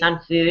the dates on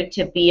food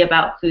to be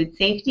about food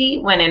safety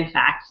when in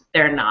fact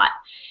they're not.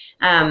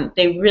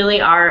 They really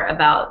are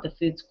about the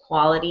food's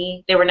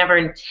quality. They were never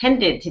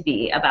intended to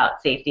be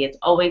about safety. It's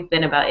always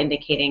been about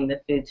indicating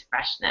the food's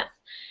freshness.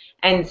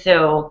 And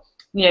so,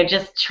 you know,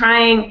 just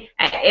trying,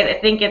 I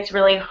think it's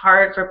really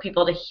hard for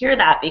people to hear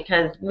that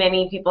because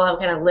many people have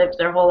kind of lived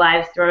their whole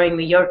lives throwing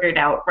the yogurt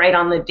out right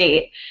on the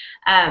date.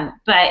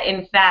 But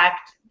in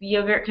fact, the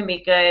yogurt can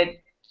be good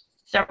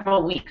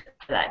several weeks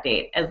after that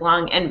date, as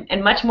long,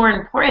 and much more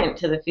important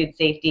to the food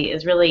safety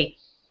is really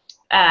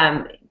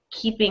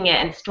keeping it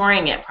and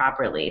storing it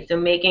properly. So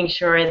making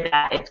sure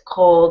that it's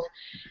cold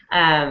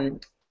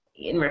and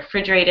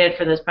refrigerated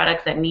for those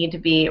products that need to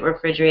be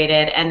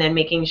refrigerated, and then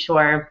making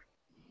sure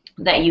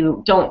that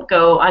you don't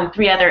go on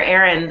 3 other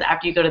errands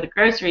after you go to the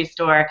grocery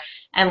store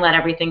and let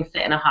everything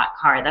sit in a hot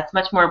car. That's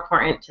much more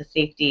important to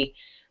safety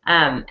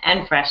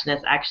and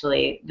freshness,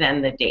 actually,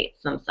 than the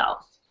dates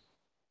themselves.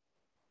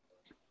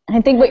 I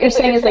think what you're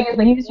saying is, like,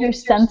 use your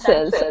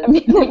senses. I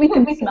mean, we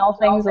can smell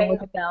things and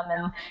look at them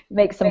and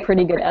make some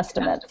pretty good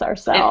estimates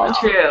ourselves. It's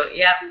true,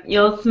 yep.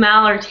 You'll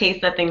smell or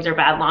taste that things are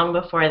bad long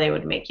before they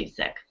would make you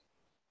sick.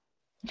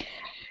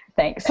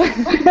 Thanks.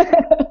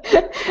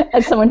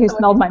 As someone who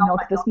smelled my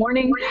milk this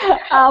morning. We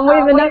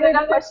have another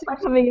question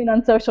coming in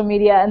on social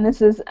media, and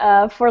this is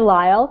for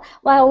Lyle.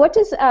 Lyle, what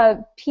does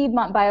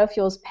Piedmont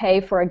Biofuels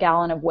pay for a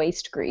gallon of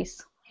waste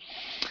grease?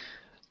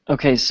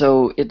 Okay,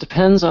 so it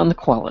depends on the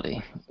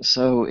quality.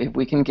 So if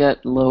we can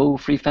get low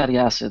free fatty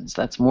acids,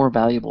 that's more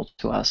valuable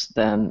to us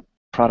than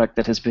product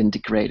that has been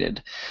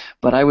degraded.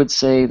 But I would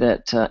say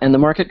that, and the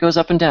market goes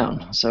up and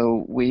down,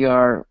 so we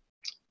are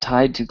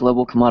tied to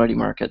global commodity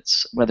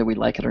markets, whether we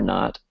like it or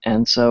not.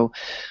 And so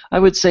I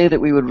would say that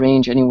we would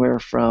range anywhere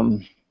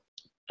from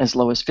as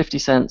low as 50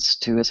 cents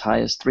to as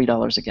high as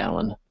 $3 a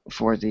gallon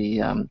for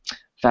the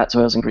fats,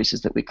 oils, and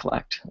greases that we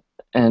collect.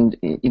 And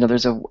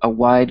there's a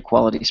wide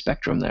quality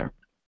spectrum there.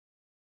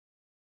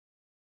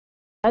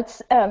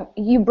 That's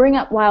you bring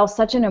up, Lyle,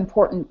 such an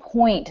important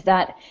point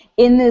that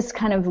in this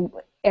kind of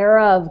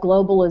era of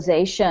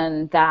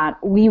globalization that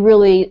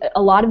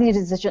a lot of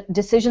these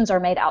decisions are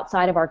made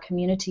outside of our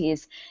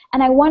communities.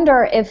 And I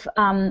wonder if,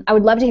 I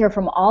would love to hear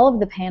from all of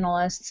the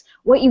panelists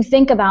what you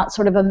think about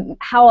sort of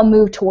how a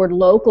move toward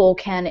local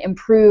can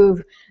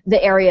improve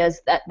the areas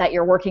that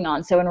you're working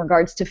on. So in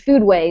regards to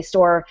food waste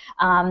or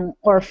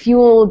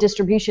fuel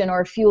distribution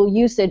or fuel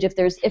usage, if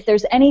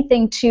there's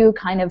anything to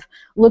kind of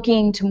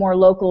looking to more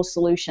local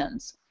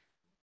solutions.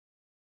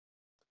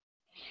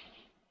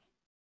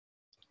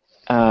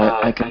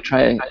 I can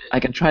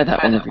try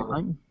that one if you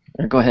want.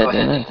 Or go ahead,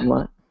 Dana, if you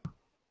want.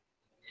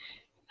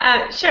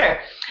 Sure.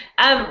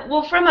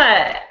 Well, from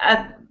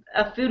a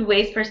food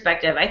waste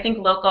perspective, I think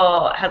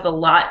local has a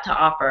lot to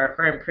offer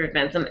for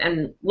improvements,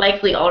 and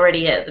likely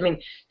already is. I mean,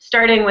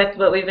 starting with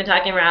what we've been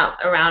talking about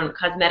around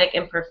cosmetic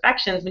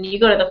imperfections, when you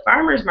go to the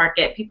farmer's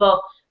market,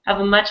 people have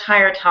a much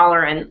higher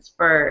tolerance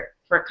for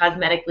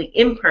cosmetically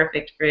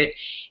imperfect fruit,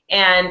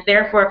 and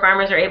therefore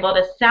farmers are able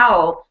to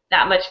sell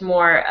that much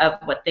more of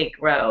what they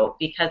grow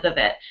because of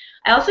it.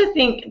 I also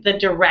think the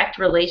direct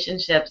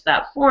relationships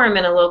that form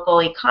in a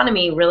local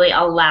economy really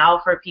allow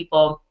for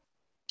people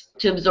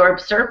to absorb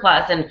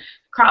surplus, and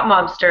crop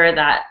mobster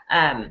that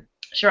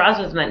Shiraz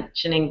was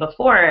mentioning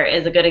before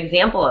is a good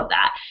example of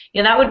that.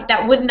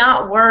 That would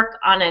not work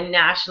on a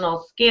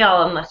national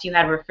scale unless you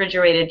had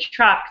refrigerated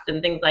trucks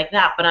and things like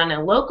that, but on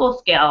a local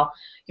scale,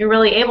 you're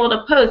really able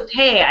to post,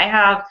 hey, I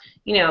have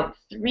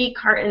 3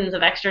 cartons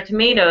of extra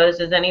tomatoes,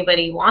 does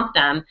anybody want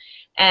them?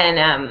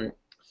 And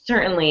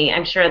certainly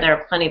I'm sure there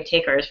are plenty of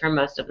takers for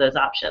most of those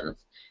options,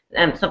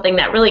 and something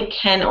that really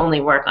can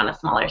only work on a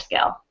smaller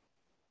scale.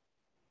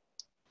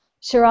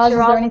 Shiraz, is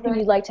there anything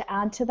you'd like to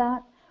add to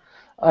that?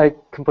 I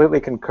completely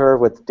concur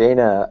with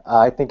Dana.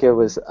 I think it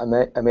was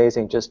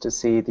amazing just to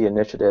see the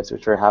initiatives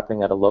which are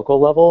happening at a local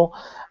level,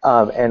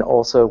 and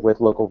also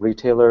with local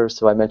retailers.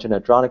 So I mentioned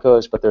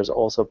Andronicos, but there's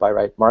also By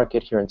Right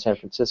Market here in San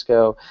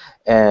Francisco,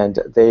 and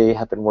they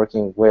have been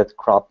working with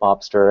Crop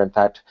Mobster. In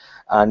fact,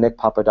 Nick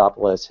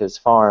Papadopoulos, his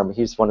farm,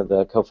 he's one of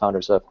the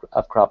co-founders of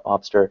Crop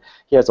Mobster.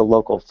 He has a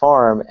local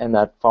farm, and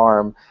that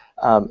farm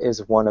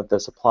is one of the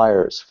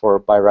suppliers for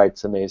By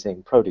Right's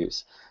amazing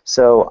produce.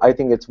 So I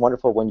think it's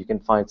wonderful when you can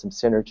find some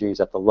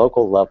synergies at the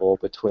local level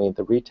between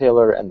the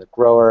retailer and the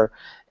grower,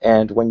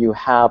 and when you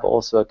have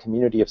also a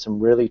community of some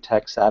really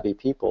tech-savvy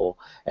people.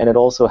 And it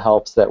also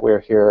helps that we're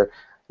here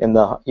in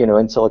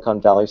in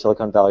Silicon Valley.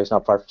 Silicon Valley is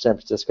not far from San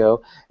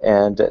Francisco,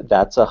 and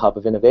that's a hub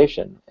of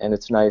innovation. And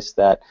it's nice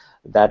that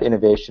that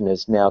innovation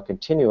is now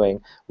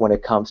continuing when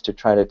it comes to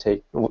trying to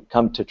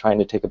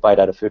take a bite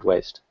out of food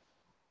waste.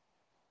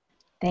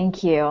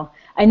 Thank you.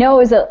 I know it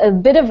was a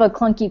bit of a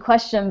clunky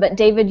question, but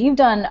David, you've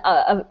done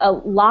a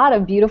lot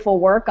of beautiful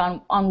work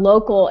on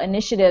local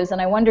initiatives, and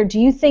I wonder, do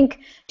you think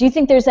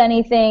there's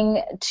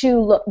anything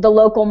to the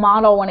local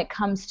model when it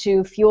comes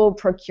to fuel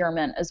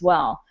procurement as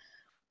well?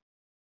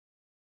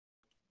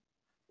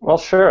 Well,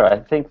 sure. I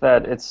think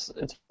that it's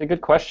a good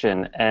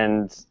question,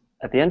 and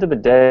at the end of the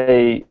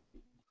day,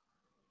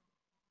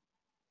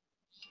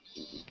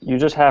 you're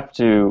going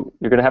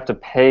to have to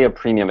pay a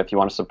premium if you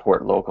want to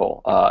support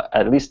local,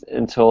 at least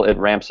until it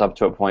ramps up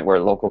to a point where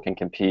local can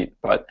compete.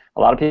 But a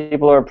lot of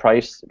people are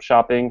price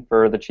shopping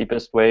for the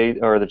cheapest way,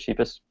 or the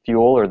cheapest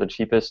fuel, or the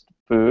cheapest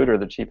food, or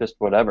the cheapest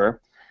whatever.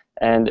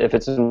 And if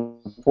it's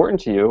important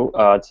to you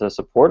to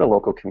support a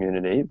local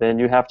community, then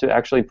you have to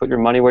actually put your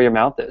money where your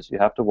mouth is. You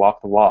have to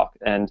walk the walk.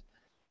 And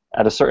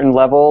at a certain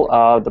level,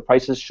 the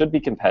prices should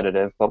be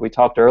competitive. But we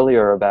talked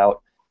earlier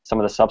about some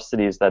of the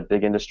subsidies that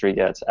big industry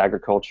gets,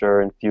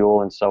 agriculture and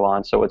fuel and so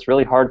on. So it's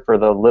really hard for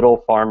the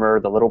little farmer,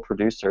 the little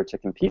producer to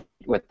compete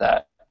with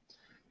that.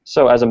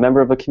 So as a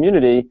member of a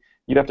community,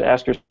 you have to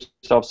ask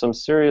yourself some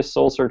serious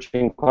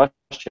soul-searching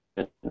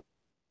questions.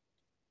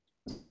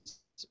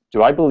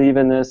 Do I believe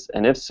in this?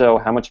 And if so,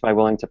 how much am I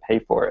willing to pay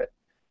for it?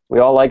 We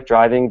all like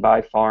driving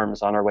by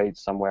farms on our way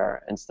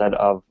somewhere instead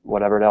of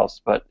whatever else.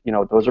 But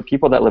those are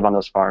people that live on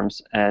those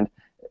farms, and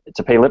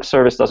to pay lip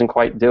service doesn't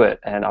quite do it.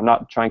 And I'm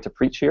not trying to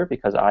preach here,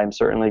 because I'm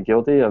certainly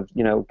guilty of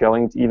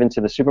going even to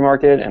the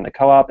supermarket and the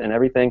co-op and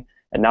everything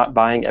and not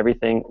buying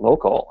everything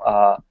local.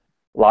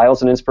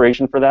 Lyle's an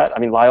inspiration for that. I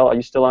mean, Lyle, are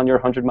you still on your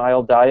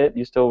 100-mile diet?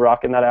 You still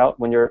rocking that out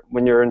when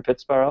you're in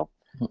Pittsburgh?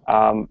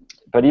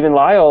 But even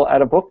Lyle,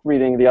 at a book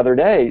reading the other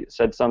day,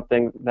 said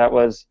something that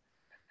was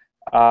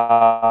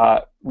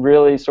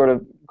really sort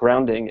of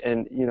grounding.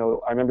 And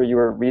I remember you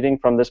were reading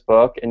from this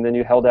book, and then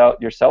you held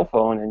out your cell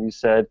phone and you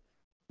said,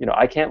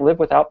 I can't live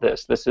without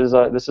this. This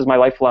is my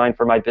lifeline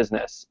for my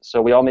business.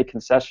 So we all make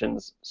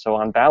concessions. So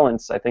on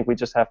balance, I think we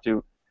just have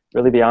to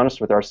really be honest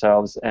with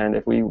ourselves. And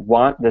if we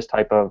want this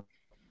type of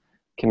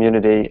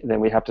community, then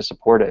we have to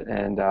support it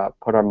and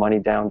put our money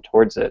down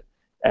towards it.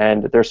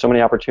 And there's so many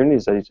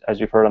opportunities, as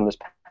you've heard on this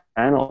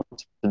panel,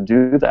 to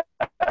do that.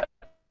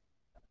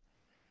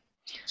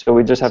 So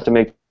we just have to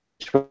make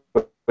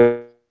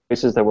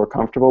choices that we're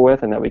comfortable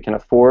with and that we can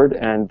afford.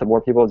 And the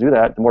more people do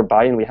that, the more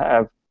buy-in we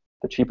have,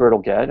 the cheaper it'll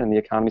get, and the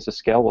economies of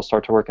scale will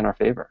start to work in our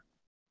favor.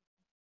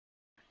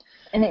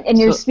 And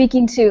you're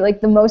speaking to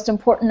like the most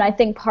important, I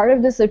think, part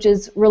of this, which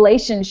is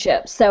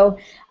relationships. So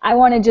I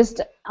want to just,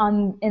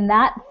 in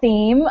that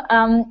theme,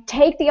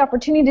 take the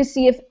opportunity to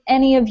see if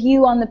any of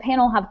you on the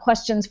panel have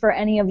questions for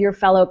any of your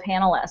fellow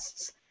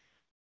panelists.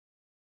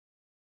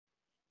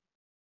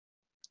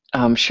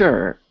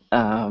 Sure.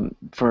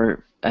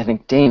 For, I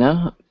think,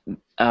 Dana,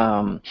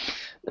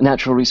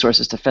 Natural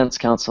Resources Defense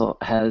Council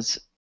has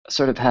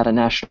sort of had a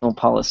national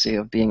policy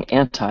of being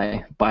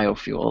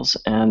anti-biofuels,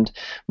 and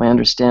my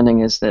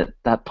understanding is that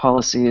that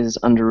policy is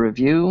under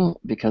review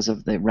because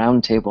of the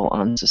Roundtable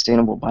on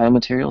Sustainable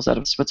Biomaterials out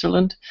of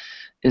Switzerland.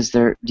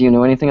 Do you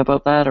know anything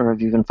about that, or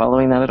have you been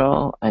following that at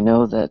all? I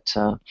know that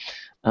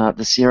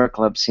the Sierra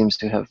Club seems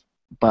to have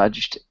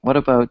budged. What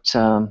about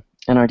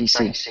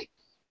NRDC?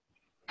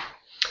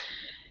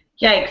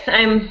 Yikes,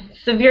 I'm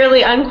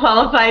severely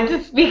unqualified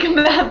to speak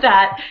about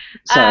that.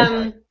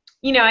 Sorry.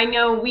 I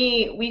know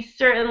we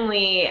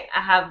certainly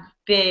have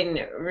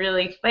been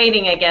really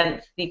fighting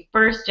against the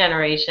first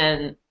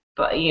generation,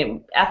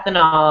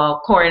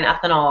 ethanol, corn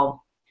ethanol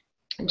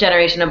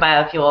generation of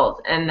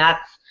biofuels, and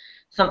that's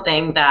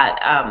something that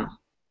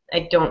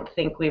I don't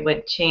think we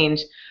would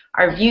change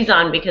our views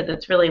on, because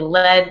it's really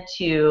led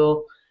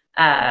to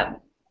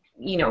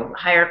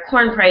higher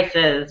corn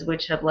prices,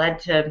 which have led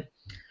to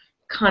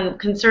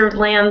conserved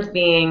lands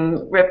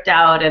being ripped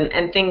out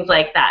and things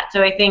like that.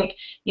 So I think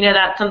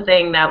that's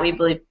something that we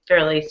believe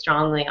fairly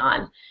strongly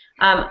on.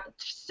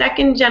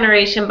 Second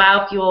generation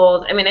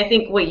biofuels, I mean, I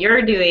think what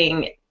you're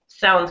doing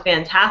sounds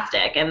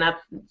fantastic, and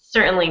that's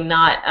certainly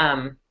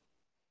not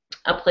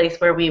a place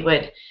where we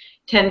would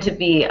tend to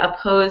be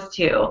opposed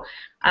to.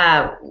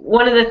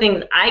 One of the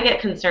things I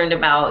get concerned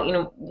about,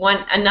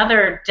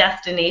 another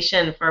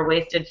destination for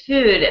wasted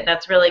food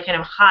that's really kind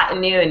of hot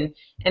and new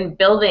and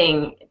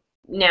building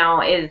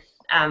now is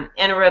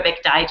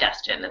anaerobic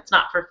digestion. It's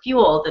not for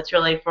fuels, it's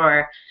really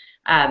for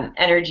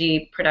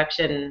energy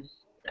production,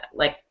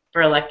 like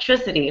for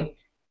electricity.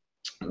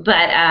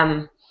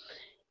 But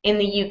in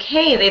the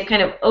UK, they've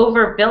kind of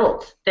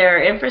overbuilt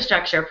their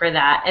infrastructure for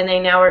that, and they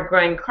now are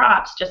growing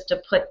crops just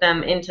to put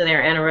them into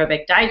their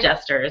anaerobic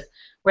digesters,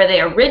 where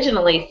they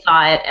originally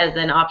saw it as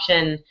an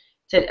option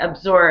to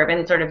absorb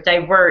and sort of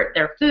divert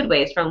their food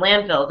waste from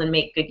landfills and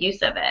make good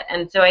use of it.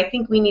 And so I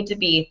think we need to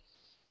be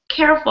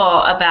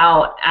careful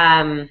about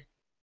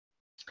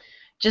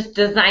just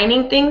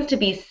designing things to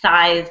be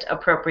sized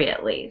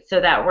appropriately, so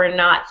that we're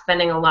not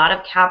spending a lot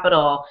of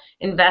capital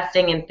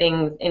investing in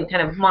things, in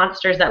kind of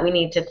monsters that we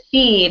need to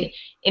feed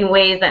in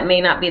ways that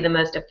may not be the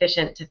most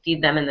efficient to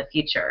feed them in the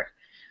future.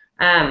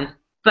 And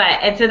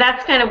so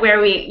that's kind of where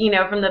we,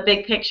 from the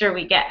big picture,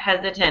 we get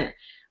hesitant.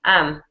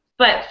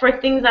 But for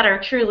things that are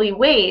truly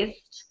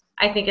waste,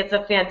 I think it's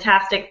a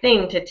fantastic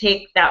thing to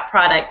take that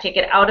product, take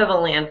it out of a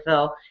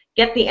landfill,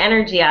 get the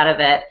energy out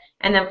of it,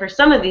 and then for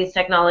some of these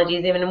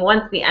technologies, even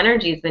once the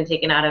energy has been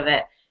taken out of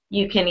it,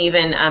 you can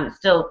even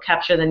still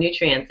capture the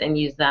nutrients and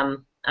use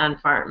them on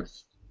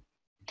farms.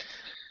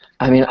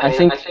 I mean, I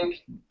think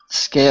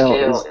scale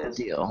is the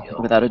deal,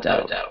 without a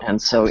doubt.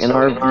 And so in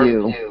our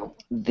view,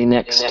 the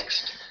next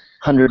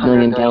 100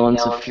 million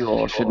gallons of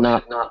fuel should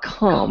not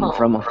come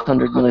from a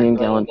 100 million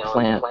gallon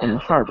plant in the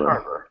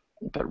harbor,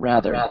 but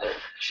rather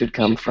should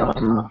come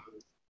from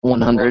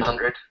 100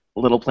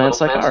 little plants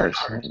like ours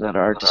that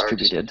are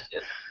distributed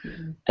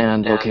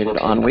and located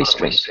on waste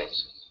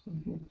streams.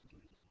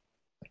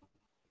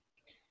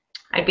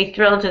 I'd be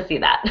thrilled to see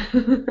that.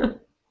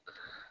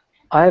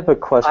 I have a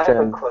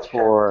question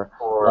for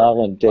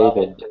Lyle and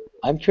David.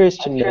 I'm curious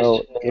to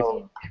know if,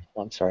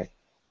 I'm sorry.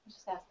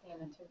 Just ask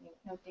Dana to,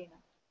 no, Dana.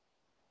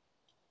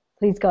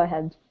 Please go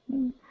ahead.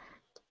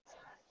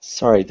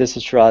 Sorry, this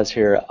is Shiraz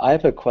here. I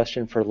have a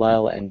question for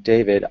Lyle and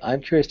David.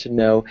 I'm curious to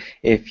know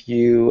if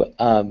you,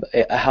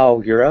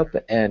 how Europe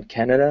and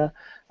Canada,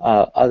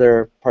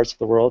 other parts of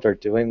the world are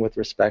doing with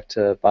respect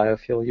to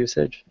biofuel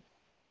usage.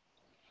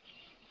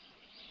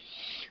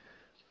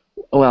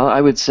 Well, I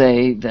would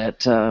say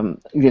that the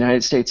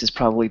United States is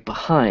probably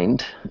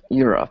behind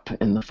Europe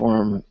in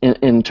the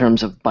in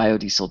terms of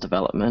biodiesel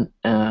development.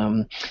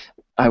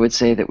 I would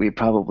say that we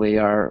probably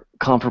are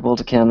comparable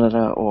to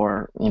Canada,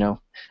 or,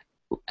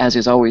 as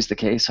is always the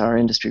case, our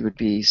industry would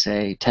be,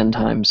 say, 10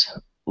 times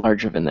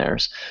larger than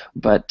theirs.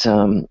 But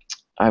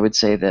I would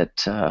say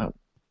that,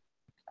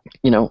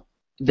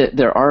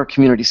 there are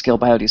community-scale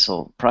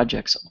biodiesel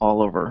projects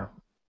all over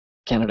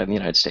Canada and the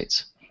United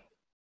States.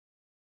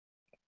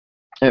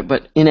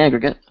 But in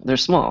aggregate, they're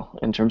small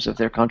in terms of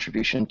their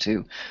contribution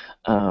to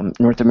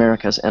North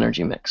America's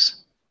energy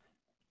mix.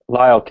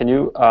 Lyle, can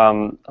you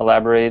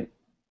elaborate?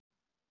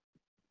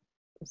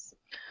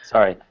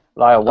 Sorry,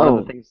 Lyle, one of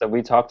the things that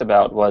we talked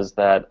about was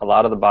that a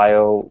lot of the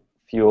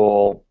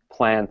biofuel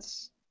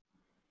plants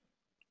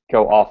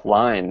go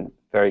offline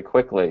very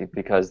quickly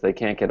because they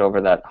can't get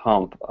over that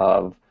hump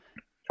of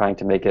trying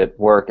to make it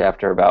work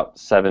after about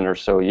 7 or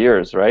so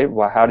years, right?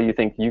 Well, how do you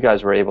think you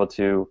guys were able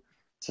to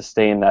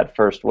sustain that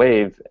first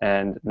wave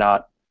and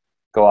not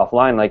go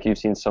offline like you've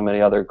seen so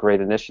many other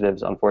great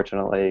initiatives,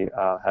 unfortunately,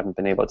 haven't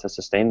been able to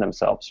sustain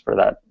themselves for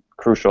that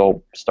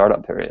crucial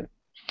startup period?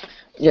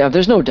 Yeah,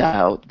 there's no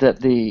doubt that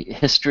the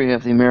history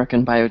of the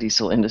American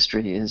biodiesel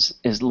industry is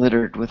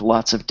littered with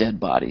lots of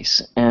dead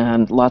bodies,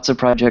 and lots of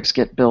projects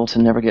get built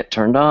and never get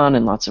turned on,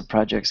 and lots of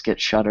projects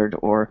get shuttered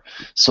or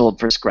sold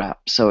for scrap.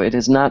 So it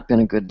has not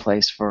been a good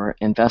place for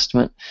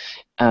investment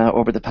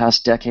over the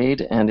past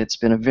decade, and it's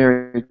been a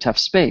very tough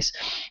space.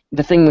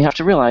 The thing we have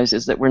to realize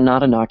is that we're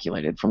not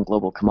inoculated from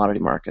global commodity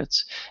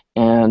markets,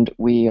 and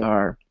we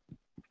are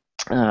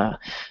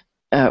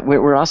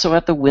we're also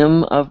at the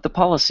whim of the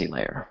policy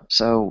layer.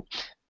 So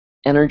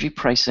energy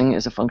pricing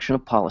is a function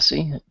of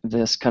policy.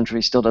 This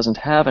country still doesn't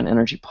have an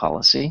energy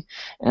policy,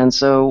 and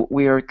so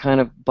we are kind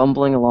of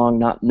bumbling along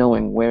not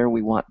knowing where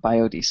we want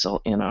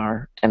biodiesel in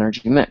our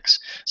energy mix.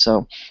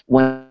 So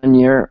one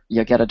year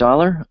you get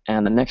 $1,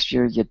 and the next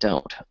year you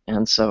don't.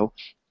 And so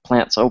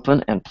plants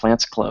open and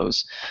plants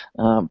close.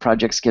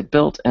 Projects get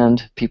built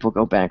and people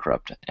go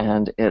bankrupt.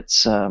 And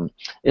it's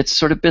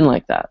sort of been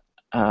like that.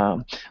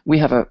 We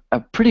have a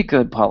pretty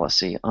good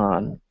policy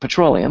on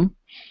petroleum,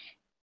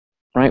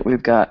 right?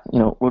 We've got,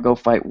 we'll go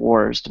fight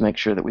wars to make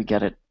sure that we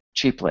get it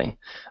cheaply,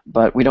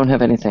 but we don't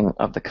have anything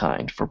of the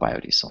kind for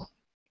biodiesel.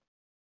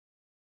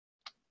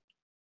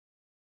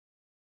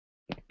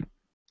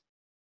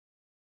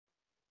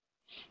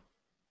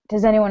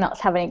 Does anyone else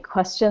have any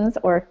questions,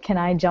 or can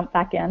I jump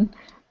back in?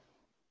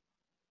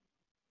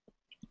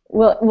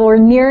 Well, we're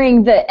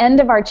nearing the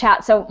end of our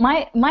chat, so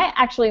my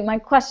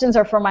questions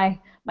are for my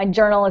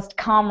journalist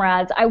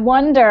comrades. I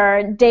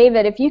wonder,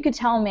 David, if you could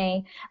tell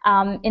me,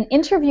 in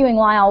interviewing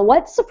Lyle,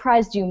 what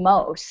surprised you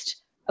most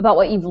about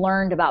what you've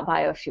learned about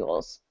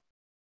biofuels?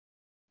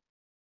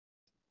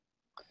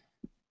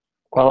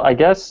 Well, I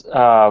guess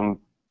the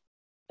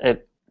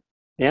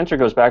answer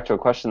goes back to a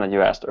question that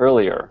you asked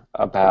earlier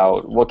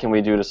about what can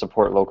we do to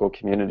support local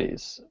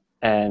communities.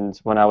 And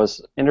when I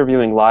was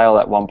interviewing Lyle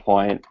at one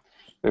point,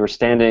 we were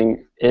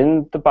standing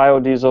in the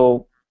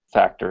biodiesel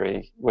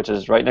factory, which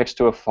is right next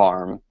to a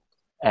farm,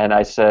 and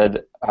I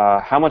said,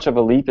 how much of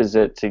a leap is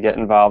it to get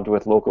involved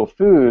with local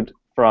food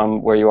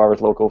from where you are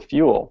with local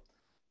fuel?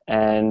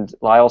 And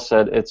Lyle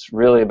said, it's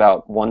really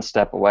about one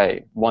step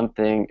away. One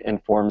thing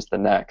informs the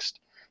next.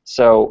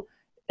 So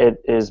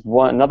it is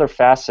another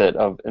facet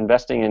of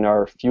investing in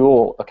our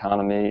fuel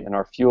economy and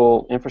our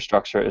fuel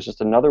infrastructure is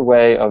just another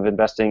way of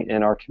investing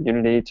in our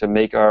community to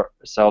make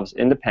ourselves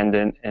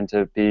independent and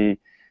to be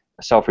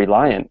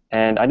self-reliant.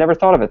 And I never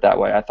thought of it that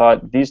way. I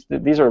thought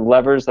these are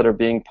levers that are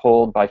being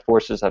pulled by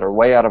forces that are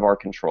way out of our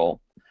control.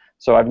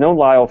 So I've known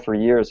Lyle for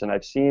years, and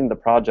I've seen the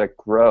project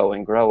grow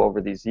and grow over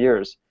these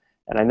years,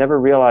 and I never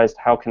realized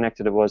how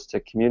connected it was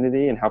to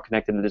community and how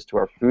connected it is to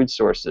our food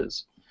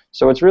sources.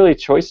 So it's really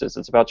choices.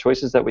 It's about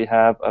choices that we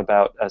have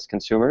about as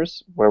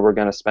consumers, where we're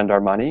going to spend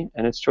our money,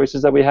 and it's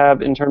choices that we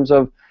have in terms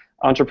of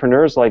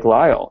entrepreneurs like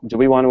Lyle. Do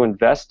we want to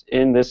invest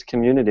in this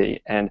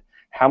community, and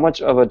how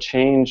much of a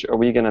change are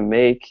we going to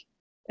make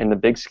in the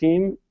big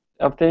scheme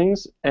of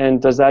things,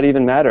 and does that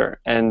even matter?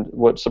 And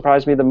what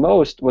surprised me the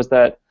most was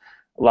that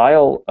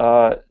Lyle,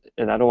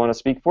 and I don't want to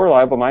speak for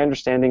Lyle, but my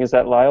understanding is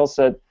that Lyle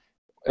said,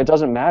 it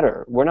doesn't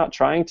matter. We're not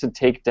trying to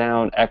take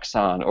down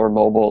Exxon or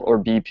Mobil or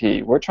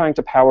BP. We're trying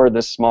to power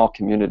this small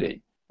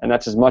community, and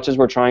that's as much as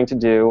we're trying to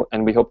do,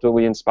 and we hope that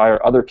we inspire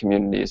other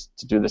communities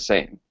to do the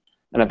same.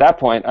 And at that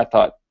point, I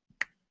thought,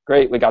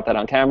 great, we got that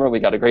on camera, we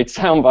got a great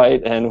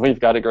soundbite, and we've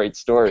got a great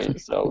story,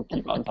 so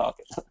keep on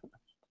talking.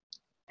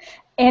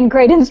 And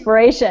great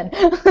inspiration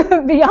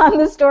beyond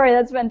the story.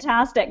 That's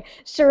fantastic.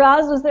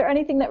 Shiraz, was there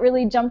anything that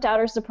really jumped out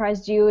or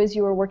surprised you as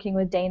you were working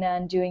with Dana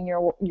and doing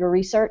your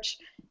research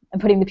and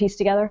putting the piece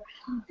together?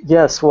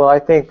 Yes, well, I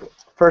think,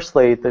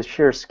 firstly, the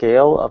sheer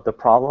scale of the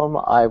problem.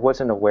 I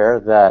wasn't aware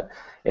that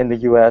in the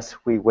U.S.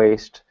 we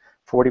waste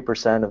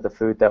 40% of the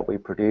food that we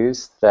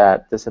produce,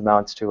 that this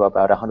amounts to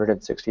about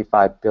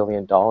 $165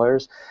 billion.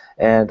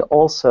 And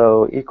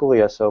also,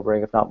 equally as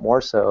sobering, if not more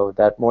so,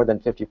 that more than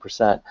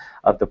 50%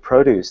 of the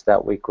produce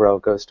that we grow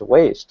goes to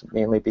waste,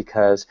 mainly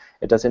because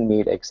it doesn't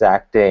meet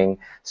exacting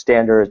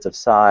standards of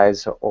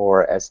size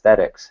or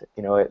aesthetics.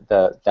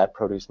 That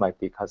produce might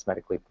be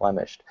cosmetically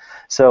blemished.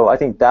 So I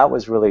think that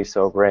was really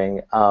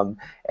sobering.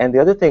 And the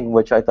other thing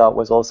which I thought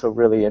was also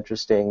really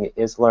interesting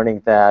is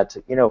learning that,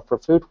 for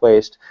food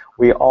waste,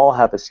 we all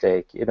have a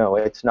stake.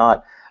 It's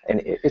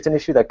an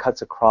issue that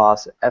cuts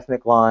across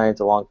ethnic lines,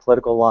 along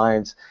political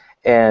lines,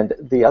 And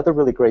the other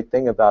really great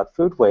thing about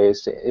food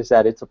waste is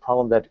that it's a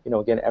problem that,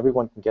 again,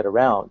 everyone can get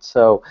around.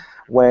 So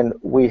when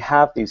we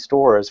have these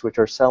stores which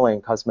are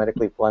selling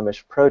cosmetically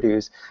blemished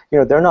produce,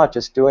 they're not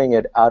just doing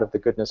it out of the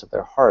goodness of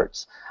their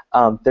hearts.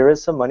 There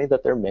is some money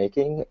that they're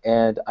making,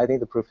 and I think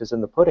the proof is in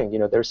the pudding.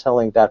 They're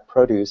selling that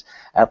produce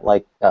at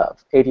like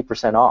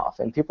 80% off,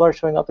 and people are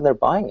showing up and they're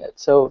buying it.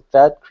 So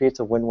that creates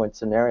a win-win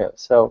scenario.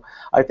 So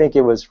I think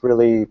it was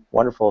really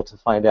wonderful to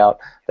find out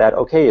that,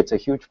 okay, it's a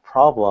huge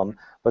problem,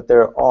 but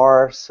there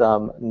are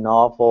some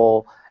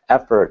novel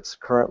efforts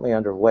currently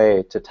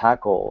underway to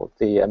tackle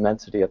the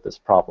immensity of this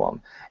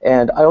problem.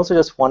 And I also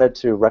just wanted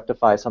to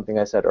rectify something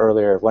I said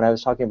earlier when I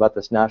was talking about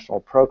this national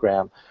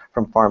program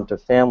from farm to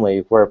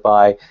family,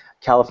 whereby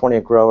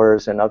California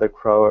growers and other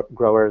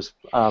growers,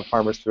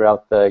 farmers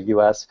throughout the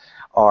U.S.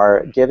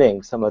 are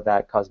giving some of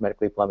that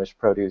cosmetically blemished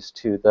produce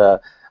to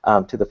the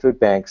food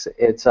banks.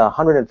 It's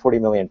 140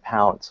 million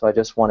pounds. So I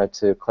just wanted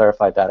to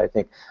clarify that. I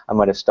think I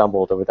might have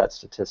stumbled over that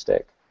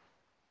statistic.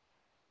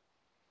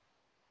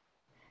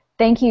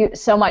 Thank you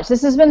so much.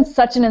 This has been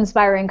such an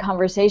inspiring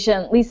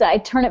conversation. Lisa, I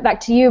turn it back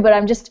to you, but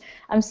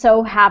I'm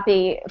so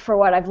happy for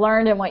what I've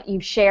learned and what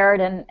you've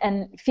shared,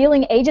 and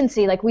feeling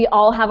agency, like we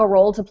all have a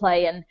role to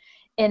play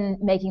in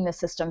making the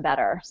system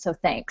better. So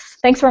thanks.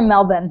 Thanks from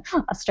Melbourne,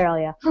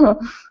 Australia.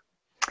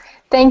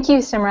 Thank you,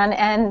 Simran,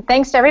 and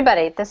thanks to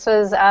everybody. This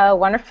was a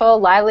wonderful,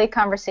 lively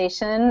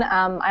conversation.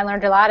 I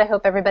learned a lot. I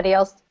hope everybody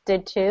else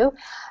did too.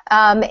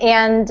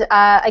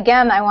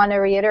 Again, I want to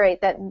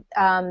reiterate that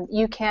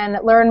you can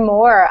learn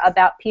more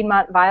about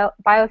Piedmont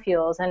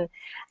Biofuels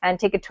and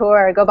take a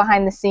tour, go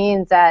behind the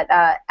scenes at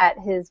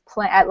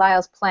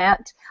Lyle's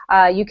plant.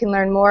 You can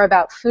learn more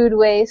about food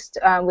waste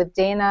with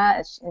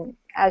Dana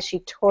as she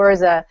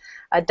tours a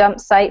dump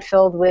site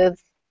filled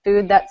with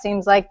food that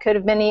seems like could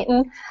have been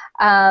eaten,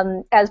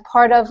 as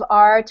part of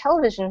our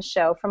television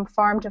show, From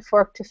Farm to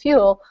Fork to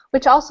Fuel,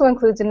 which also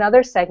includes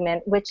another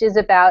segment which is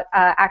about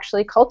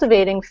actually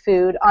cultivating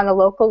food on a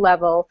local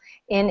level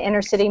in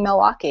inner city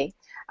Milwaukee.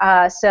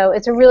 So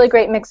it's a really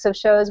great mix of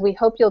shows. We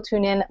hope you'll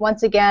tune in.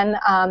 Once again,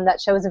 that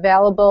show is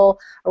available,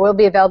 or will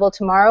be available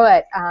tomorrow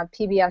at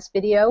PBS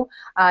Video.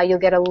 You'll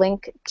get a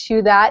link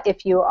to that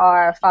if you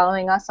are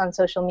following us on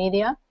social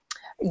media.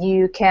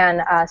 You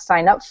can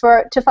sign up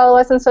to follow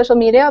us on social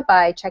media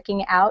by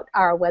checking out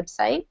our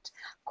website,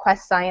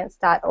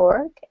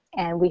 questscience.org,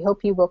 and we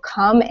hope you will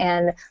come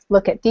and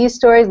look at these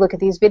stories, look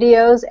at these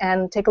videos,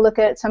 and take a look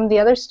at some of the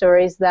other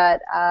stories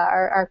that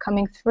are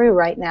coming through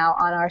right now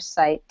on our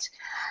site.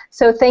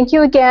 So thank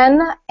you again,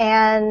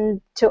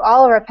 and to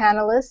all of our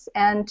panelists,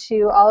 and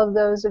to all of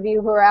those of you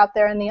who are out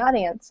there in the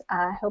audience.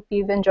 I hope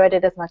you've enjoyed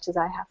it as much as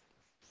I have.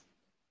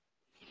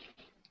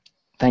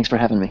 Thanks for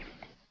having me.